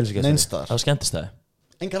heilsugæslu Neinstaðar Á skemmtistæði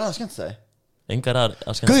Engar aða skemmt það Engar aðar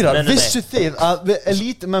á skemmtistæði Gaurar, Nei. vissu þið að við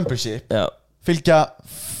Elite Membership Já fylgja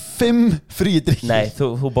 5 fríi drikki Nei,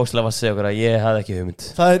 þú bókslega var að segja okkur að ég hafði ekki hugmynd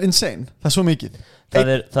Það er insane, það er svo mikið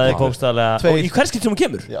Það er bókslega Tveir. Og í hvers skiptum hún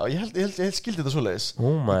kemur? Já, ég held skildi þetta svoleiðis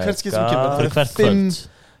Oh my Hvert skipti sem god. kemur Fyrir hvert fimm-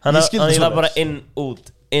 kvöld Þannig Ég skildi að ég var svoleiðis. bara inn,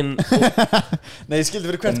 út Nei, ég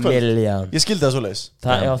skildi fyrir hvert kvöld Miljón Ég skildi það svoleiðis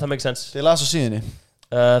Já, það make sense Þegar ég las á síðinni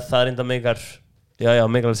Það er enda megar Já,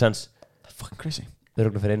 make alveg sense Fucking crazy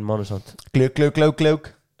Öruglega fyrir einn mánuð samt Glög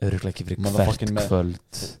Öruglega ekki fyrir hvert Motherfucking man.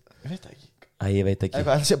 kvöld Ég veit það ekki Ég veit ekki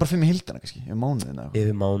Eitthvað, það sé bara 5 í hildana kannski Yfir mánuðin eða eitthvað.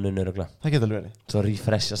 Yfir mánuðin öruglega Það geta alveg verið Svo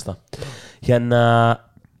refreshast það Hérna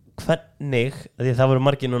Hvernig Því það voru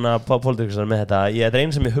margir núna Pólitíkusar með þetta Þetta er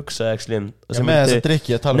einu sem ég hugsa actually, Já, með þess að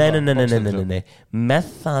drikki að tala Nei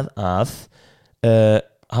Með það að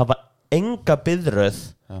hafa enga biðröð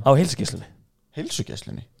á heilsugæslunni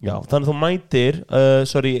Heilsugæslunni Já, þannig að þú mætir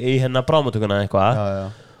í hérna bráðmóttökuna eitthvað Já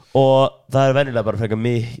og það er venjulega bara frekar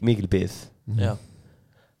mikil bið Já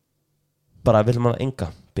bara viljum hafa enga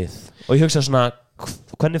bið og ég hugsa svona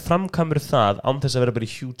hvernig framkamur það án þess að vera bara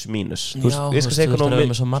í huge mínus? Já, ég skal segja þú þurftir að vera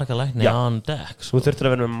hvernig með svo marga lækni Já. on deck þú þurftir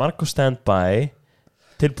að vera með marg og standby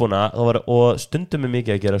tilbúna og stundum er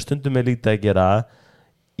mikið að gera, stundum er lítið að gera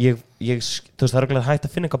þú veist, það er ekki hægt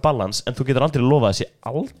að finna eitthvað balans en þú getur aldrei lofa þessi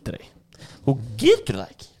aldrei þú getur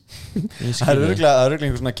það ekki Það er örugglega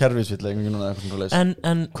einhver svona kerfisvill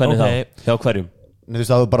En hvernig okay. þá? Hjá hverjum? Þú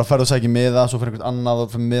veist að þú bara ferð og sækir miða svo fyrir einhvern annað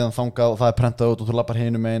og fyrir miðan þangað og það er prentað út og þú lappar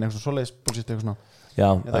hinum megin eitthvað svoleiðis bullshit eitthvað svona Já,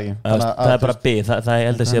 Ég veit ekki. það er bara bið það ég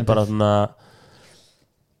held að sé bara svona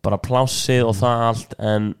bara plássið og það allt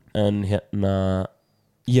en hérna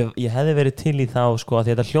ég hefði verið til í þá sko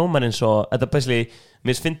að þetta hljómar eins og þetta basically,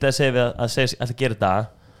 mér finnst það að segja að segja að gera þetta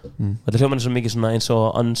þetta hljómar eins og mikið svona eins og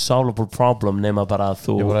unsolvable problem nema bara að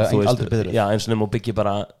þú aldrei biðröð. já, eins og nema að byggja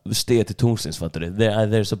bara stiga til tungstins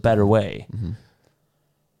there's a better way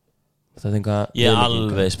það þenga Ég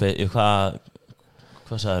alveg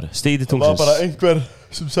hvað sagður? stiga til tungstins einhver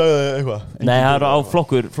sem sagði eitthvað Nei, það eru á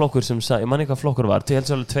flokkur sem sagði, ég man ekki hvað flokkur var, ég held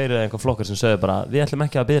svo alveg tveir eða eitthvað flokkur sem sagði bara, við ætlum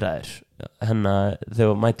ekki að byrja þér hennar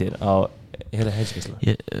þegar þú mætir á heilskysla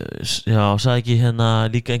Já, sagði ekki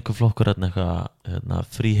líka einhver flokkur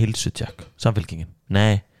eitthvað frí heilsutjekk Samfylkingin?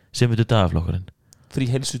 Nei, sem við dagaflokkurinn Frí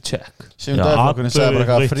heilsu check sem dagflokkurinn sagði bara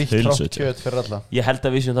eitthvað frítt heilsu trátt kjöt fyrir alla Ég held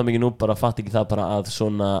að við séum það mikið nú bara fatt ekki það bara að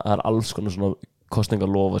svona, það er alls konar svona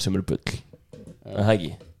kostningarlofa sem eru bull Það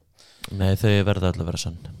ekki Nei, þau verða alltaf að vera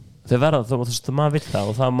sann Þau verða, þú veist, maður vill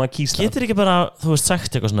það og það maður kýst það Getur ekki bara, þú veist,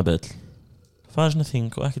 sagt eitthvað svona byll Farið svona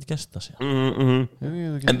þing og ekkert gert það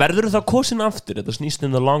sér En verður það kosin aftur, þetta snýst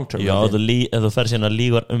in the long term Já, ef þú fer síðan að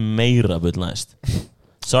lígar meira bull næst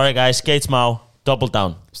Sorry guys, skate smá Double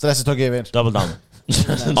down Stressi tók yfir Double down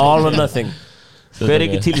All or nothing Hver er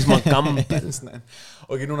ekki til í smá gamb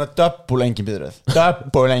Og ekki núna double engin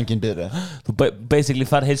biðröð Þú basically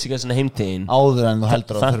far heilsíkastina heimtegin Áður en þú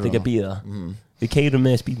heldur Það þarf ekki að býða Við keyrum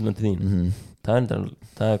með spíluna til þín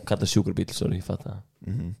Það er kallað sjúkrabíl, sorry, ég fatt það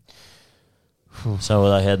Sáu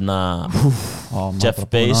það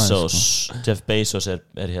Jeff Bezos er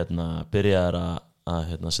byrjaðar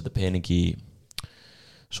að setja pening í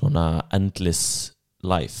svona endless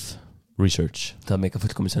life research Það meika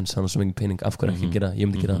fullkomið sens, hann er svo mikið pening af hverju ekki að gera, ég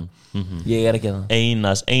myndi gera það Ég er ekki það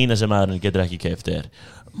Eina sem aðurinn getur ekki keypt er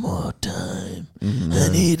More time I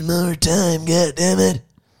need more time, goddammit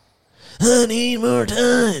I need more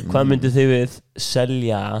time Hvað myndið þið við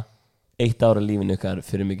selja 1 ára lífinu ykkar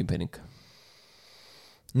fyrir mikið pening?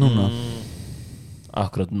 Núna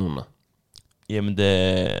Akkurat núna Ég myndi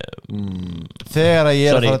Þegar að ég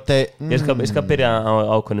er að fara Ég skal byrja á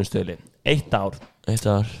ákveðnum stöðli 1 ár 1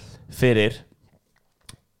 ár fyrir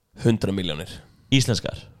 100 milljónir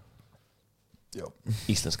Íslenskar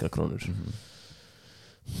Íslenskar krónur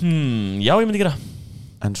Já, ég myndi gera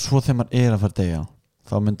En svo þegar maður er að fara degja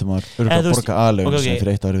þá myndi maður þú örgulega veist, borga aðlögun ok. sem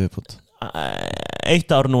fyrir 1 ári viðbútt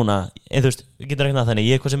 1 ár núna Þú veist, getur ekki þannig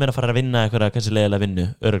Ég er hvað sem er að fara að vinna eitthvað kannski leiðilega vinnu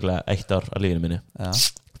Örgulega 1 ár á lífinu minni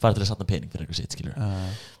Fara til að satna pening fyrir eitthvað sitt, skilur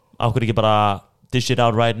Ákveður ekki bara dish it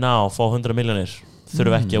out right now Fá 100 milljónir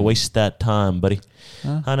Þurfu ekki að waste that time, buddy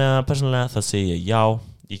Þannig að persónulega það segi ég já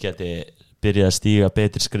Ég geti byrjað að stíga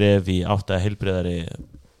betri skref í átt að heilbriðari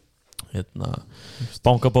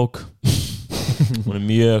bankabók Hún er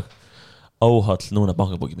mjög óhall núna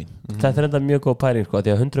bankabóki mín Þetta er enda mjög góð pæling sko,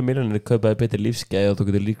 því að 100 milljónir kaupaði betri lífsgæði og þú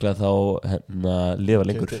getur líklega þá lifa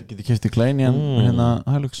lengur Geti kiptið Klein í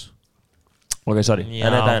Hilux Ok, sorry, Já.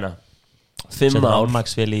 en þetta 5 Setja ár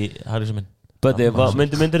ámaksvél í Harley'sum minn Böti,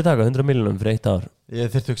 myndir þið taka 100 milljónum fyrir 1 ár?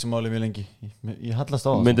 Ég þyrfti hugsa málið mjög lengi Ég hallast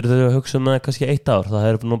á það Myndir þið hugsa um það kannski 1 ár? Það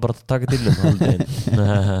er nú bara að taka til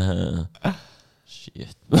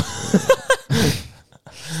Shit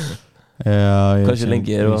Hversu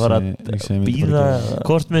lengi erum við að fara að bíða?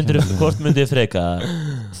 Hvort myndir freka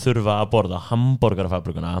þurfa að borða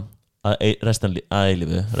hamborgarafabrikuna að restan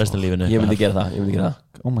lífinu Ég myndi gera það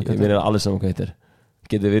Oh my God. Ég myndi alveg saman hvað heitir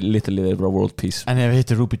Getur við litla liðið bara world peace En ef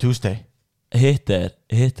hittir Ruby Tuesday Hitt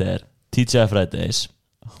er TGI Fridays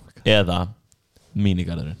eða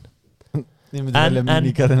mínigarðurinn Ég myndi velja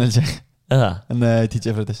mínigarinn eða En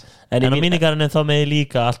TJ Fridays En á mínigarðurinn þá með ég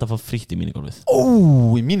líka alltaf að fá frítt í mínigólfið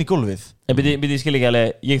Í mínigólfið En byrju, ég skil ekki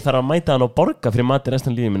alveg Ég þarf að mæta hann og borga fyrir mati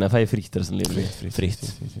restan lífið minna Það er frítt restan lífið Frítt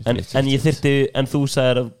En ég þyrfti, en þú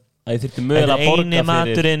sagðir að ég þyrfti mögulega að borga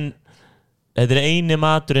fyrir Þetta er eini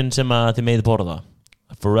maturinn sem að þið megið borða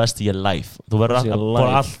For rest of your life Þú verður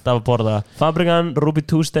alltaf að borða Fabrikan, Ruby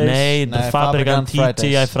Tuesdays Nei, Fabrikan,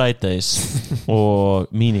 TGI Fridays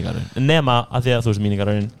Og mínigarðurinn Nema að því að þú veist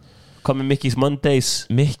mínigarðurinn Hvað með Mickey's Mondays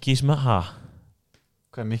Mickey's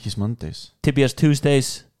Hvað er Mickey's Mondays? Tibias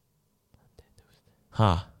Tuesdays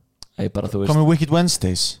Ha? Ei, bara þú Hvað veist með Wicked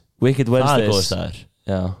Wednesdays? Wicked Það er góð Wednesdays staður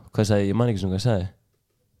Já, hvað sagði ég? Man ekki sem hvað sagði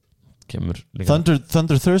Kemur líka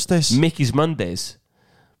Thunder Thursdays, Mickey's Mondays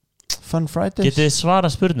Fun Fridays. Getið þið svara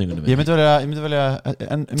spurningunum Ég myndi velja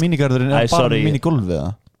en mínigarðurinn Æ, er bara sorry. minigolf eða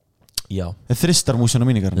Já Þristarmúsin á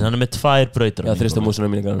mínigarðurinn. Hann er með 2 brautir Já, þrista músin á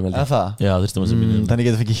mínigarnum Eða það? Já, þristamúsin mínu Þannig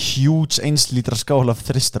getur fengið huge 1 lítra skál af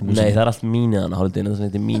þristarmúsin. Nei, það er allt míniðan hálfdegin Það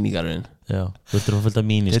heitir mínigarðurinn Já, þú þurftur að fylgta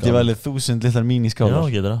mín í Geti valið 1000 litlar míniskálar. Já,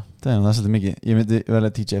 getur það Það er svolítið mikið. Ég myndi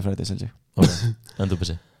velja TJ Fridays held ég. Ok, en þú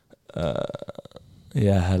byrsi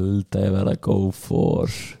Ég held að ég verða að go for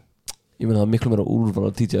Ég meina það er miklu meira úrval á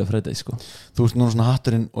TJ Fridays sko. Þú ert núna svona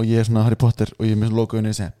hatturinn og ég er svona Harry Potter og ég er með logoinu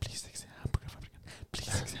og ég segja please take the hamburger fabrikan,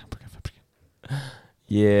 please take the hamburger fabrikan.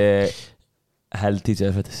 Ég held TJ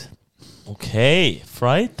Fridays Ok,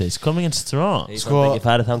 Fridays, coming in strong Sko,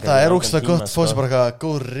 það er ógslag gott fóð sér bara eitthvað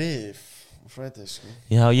góð rif Fridays sko.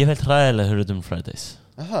 Já, ég held hræðilega hlutum Fridays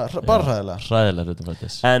Það er bara hræðilega. Hræðilega hlutum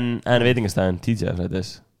Fridays En veitingastæðin TJ Fridays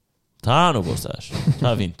Það er nú góð staðar,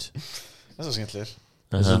 það er fínt Það er svo skemmtilegur.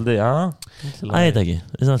 Það er svolítið, já Æ, ég veit ekki,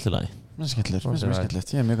 það er alltaf lagi Það er skemmtilegur, það er skemmtilegt.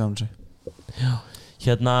 Ég er mjög gaman þessu.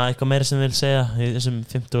 Hérna, eitthvað meira sem við vil segja í þessum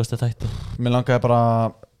 50. þætti Mér langaði bara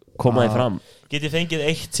Koma því fram Get ég fengið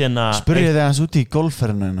eitt sérna spurði þig aðeins úti í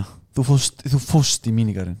golfferðina hérna. Þú fóst í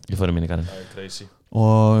mínigarinn Ég fór í mínigarinn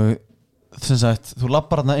og sem sagt, þú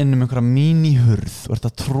lappar hérna inn einhverja mínihurð og ert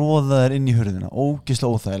að tróða þér inn í hurðina, ógeðslega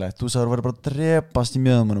óþægilegt. Þú sagði að þú væri bara að drepast í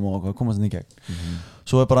mjöðumunum og okkur, komast henni í gegn.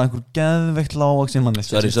 Svo er bara einhver geðveikt lágvaxin manni.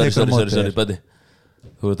 Sorry, buddy.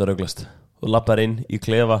 Þú ert að rauglast. Þú lappar inn í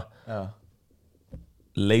klefa,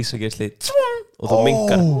 leysageisli og þú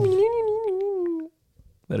minkar.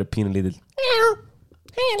 Það eru pínu lítill.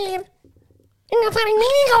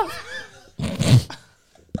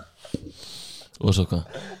 Og svo hvað?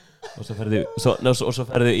 Og svo ferðu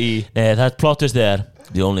í Nei, það er plot twist there.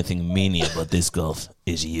 The only thing meanie about disc golf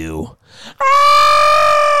is you.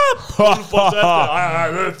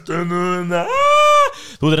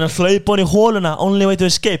 Þú ert að hlaupa hann í hóluna. Only way to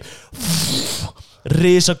escape.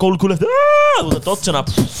 Risa gólkúl eftir. Þú ert að dodja hana.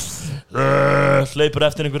 Hlaupur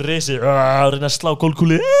eftir einhver risi. Reyna að slá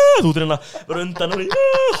gólkúli. Þú ert að vera undan og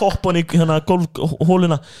hoppa hann í hana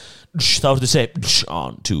hóluna. Þá ertu að segja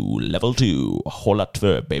on to level 2 hóla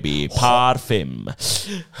 2 baby, par 5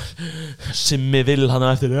 Simmi vil hann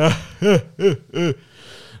eftir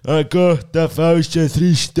Það er gott að fá sér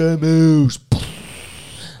þrýsta mús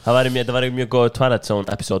Það væri mjög góð Twilight Zone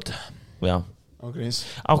episode. Já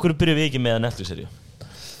Á hverju byrjum við ekki með að Netflix-seríu?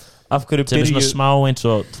 Af hverju Sem er svona byrju smá eins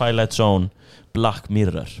og Twilight Zone, Black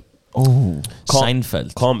Mirror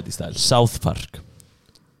Seinfeld, Comedy style, South Park,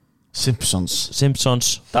 Simpsons,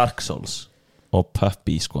 Dark Souls og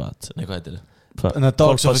Puppy Squad. Nei, hvað heitir þið?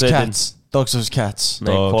 Dogs of His Cats.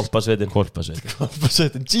 Nei, Kolpasveitin.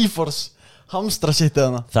 Kolpasveitin, GeForce hamstra sittið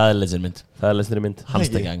hana. Það er legendmynd. Það er lesnir mynd.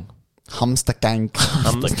 Hamstergang. Hamstergang.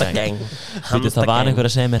 Það var einhver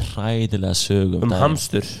að segja mér hræðilega sögum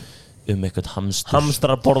hamstur. Eitthvað hamstur.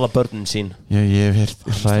 Hamstrar borða börnin sín. Ég hef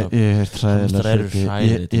heyrt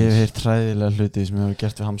hræðilega hluti sem hefur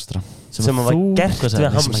gert við hamstra. Sem hafa gert við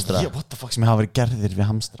hamstra. What the fuck sem hafa verið gerðir við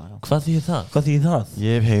hamstra. Hvað þýðir það?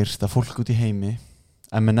 Ég hef heyrt að fólk út í heimi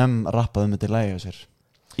M&M rappaði með þetta í lagi á sér.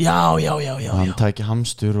 Já. Hann tæki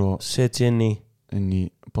hamstur og setja inn í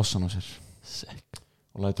bossan á sér. Sick.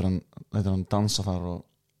 Og lætur hann dansa þar og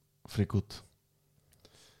frík út.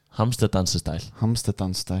 Hamsterdansstæl.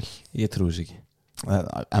 Ég trúi þess ekki.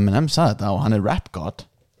 M&M sagði þetta og hann er rap god.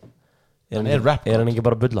 Er hann ekki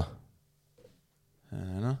bara að bulla?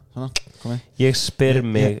 Svona, komið. Ég spyr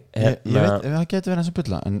mig Ég veit ef það getur verið eins og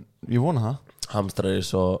bulla, en ég vona það. Hamstrar eru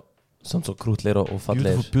svo krútlegir og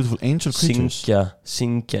fallegir. Beautiful angel creatures.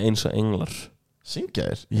 Syngja eins og englar.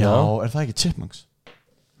 Syngja þér? Já, er það ekki chipmunks?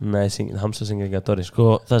 Nei, hamstrar syngja ekki að Dory.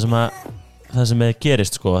 Sko, það sem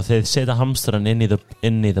gerist sko, að þeir setja hamstran inn í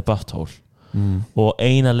the butthole og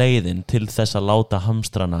eina leiðin til þess að láta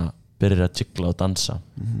hamstrana byrja að jiggla og dansa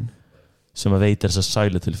sem að veitir þessa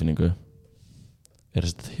sælutilfinningu er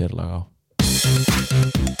þetta hér lag á.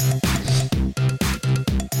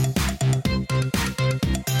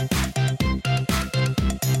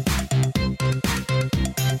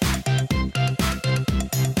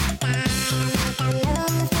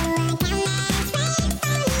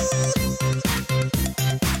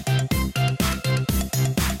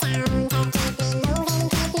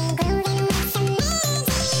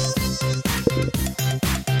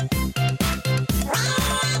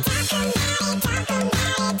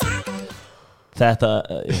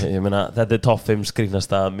 Þetta er top 5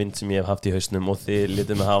 skrýknasta mynd sem ég hef haft í hausnum og þið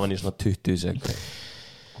létum mig hafa hann í svona 20 sek.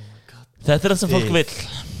 Þetta er það sem fólk vill.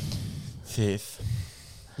 Þið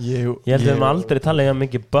Ég held að við höfum aldrei talað um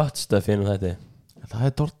mikið butt stuff í þetta. Það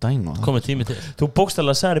er Dór Dæno Komið tími til Þú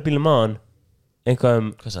bókstæðlega sagði bílum á hann eitthvað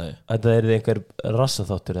Hvað sagði ég? að það er einhver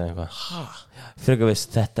rassaþáttur eða eitthvað Frekar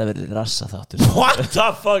veist, þetta verður rassaþáttur What the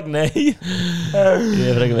fuck, nei Ég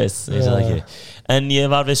er ekki viss, ég sagði það ekki En ég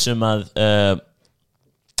var viss að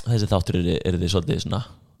þessi þáttur er þið svolítið svona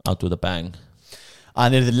out with a bang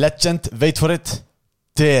Hann er the legend, wait for it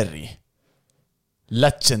Dairy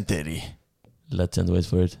Legendary Legend, wait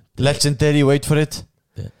for it Legendary, wait for it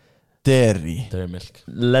Dairy Dairy milk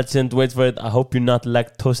Legend, wait for it, I hope you're not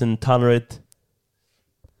lactose intolerant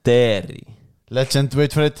Dairy Legend,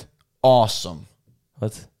 wait for it Awesome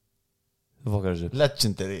What? Þú fokkar þessu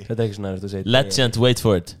Legendary Þetta er ekki svona að þú segir Legend, wait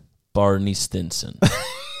for it Barney Stinson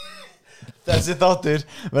Þessi þáttur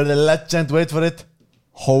verður legend, wait for it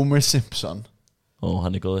Homer Simpson Ó,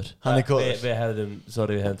 hann er góður Hann er góður Við hefðum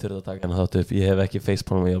þurfað að taka hann þátt upp Ég hef ekki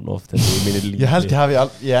facepalma jafn oft Þetta er mínu lífi Ég held ég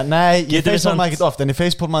hafi Nei, ég Getum við facepalma samt- ekkert oft En ég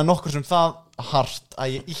facepalmaði nokkur sem það hart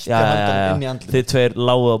Að ég ítti handan inn í andlið Þið tveir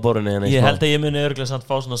lágu á borðinu hérna í Ég smá. held að ég muni örgulega samt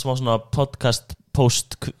fá svona smá svona podcast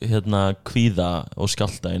post kvíða og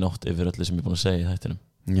skjálta í nótt yfir öllu sem ég er búin að segja í þættinum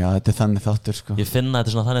Já, þetta er þannig þáttur sko Ég finna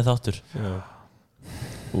þetta er svona þannig þáttur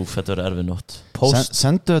Úf, þetta verður erfið nótt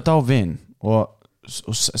Sendu þetta á vin Og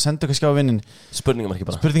sendu kannski á vinnin Spurningamarki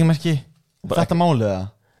bara Spurningamerki Þetta málið það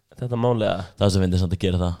Þetta málega Það sem finnir samt að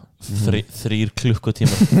gera það 3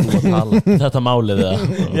 klukkutímar þú að tala Þetta málið það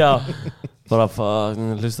Já Bara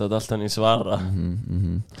hlusta þetta alltaf í svara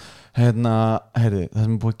Hérna, heyrði, það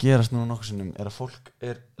sem er búið að gerast núna nokkuð sinnum er að fólk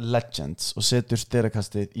er legends og setur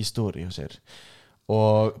sterakastið í story hjá sér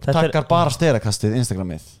og Þetta takkar bara sterakastið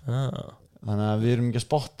Instagramið ah. þannig að við erum ekki að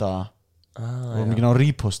spotta Ah, og erum ekki ná að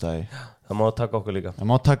reposta því Það má taka okkur líka það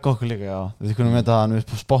má taka okkur líka, já við kunum veit að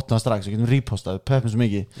við spottum það strax, við getum reposta við peppum svo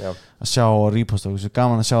mikið Já. að sjá og reposta og svo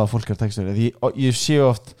gaman að sjá að fólk er að taka story ég sé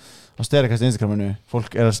oft á sterakastið Instagraminu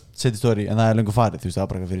fólk er að setja story en það er lengur farið, þú veist það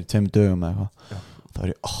er bara fyrir 2 dögum eða eitthvað þá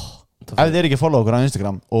er ég, ef þið er ekki að followa okkur á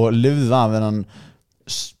Instagram og lifðu það en hann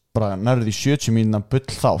bara nærði 70 mínúna bull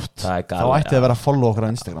þátt Það er þá galið, ætti þið að vera að followa okkur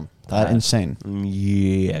á Instagram það er insane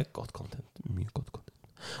Mjög gott content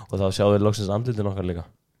Og þá sjáum við loksins andlutin okkar líka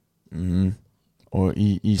og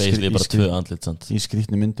Basically bara 2 andlit sant í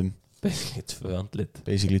skrýtni myndum Basically 2 andlit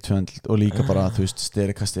basically 2 andlit og líka bara þú veist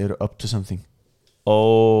sterekasti eru up to something Ó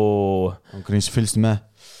og gríns fylgstu með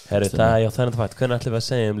Herru, það er það fætt Hvernig ætlum við að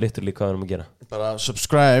segja literally hvað við erum að gera? bara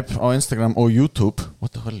subscribe á Instagram og YouTube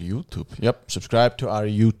what the hell YouTube? Yep, subscribe to our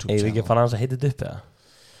YouTube Eða við ekki að fara aðeins að heita þetta upp eða?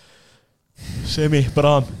 Semi,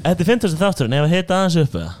 bara Þetta er 50. þátturinn, ef að heita aðeins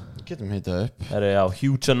upp eða getum hitað upp Herru, já,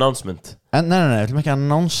 huge announcement en nei, við ætlum ekki að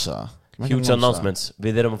annonsa Huge announcements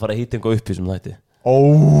Við erum að fara að heita einhver upp í sem þætti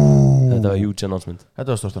Þetta Þetta var huge announcement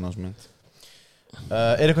var stort announcement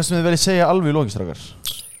er eitthvað sem þið viljið segja alveg í lókistrákar?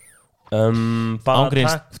 Bara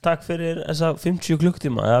Ángríns. takk fyrir þessa 50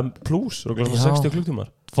 klukktíma eða plus, og Já. 60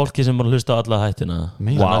 klukktímar Fólki sem bara hlusta á alla hættina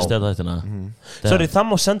Meira. Og næstu alla hættina Sorry, það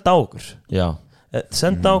má senda á okkur Já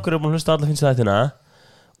Senda á okkur og hlusta á alla 50 þættina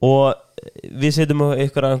og við setjum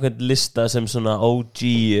ykkur á einhvern lista sem svona OG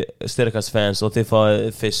Stereokast fans og þið fáið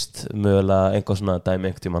fyrst mögulega einhver svona dæmi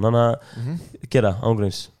einhvern tíma þannig að gera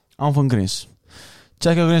ángríns Ánfangrins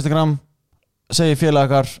Tjekka okkur Instagram Segji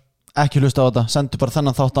félagar ekki hlusta á þetta Sendu bara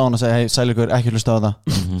þennan þátt á hann og segja hei, sælugur, ekki hlusta á þetta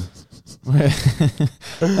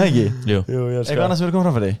Ekki? Jú Eitthvað annars sem við erum komið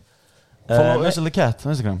fram fyrir því? Follow Ursula the Cat á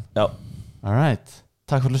Instagram Já Alright,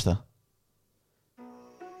 takk fyrir að hlusta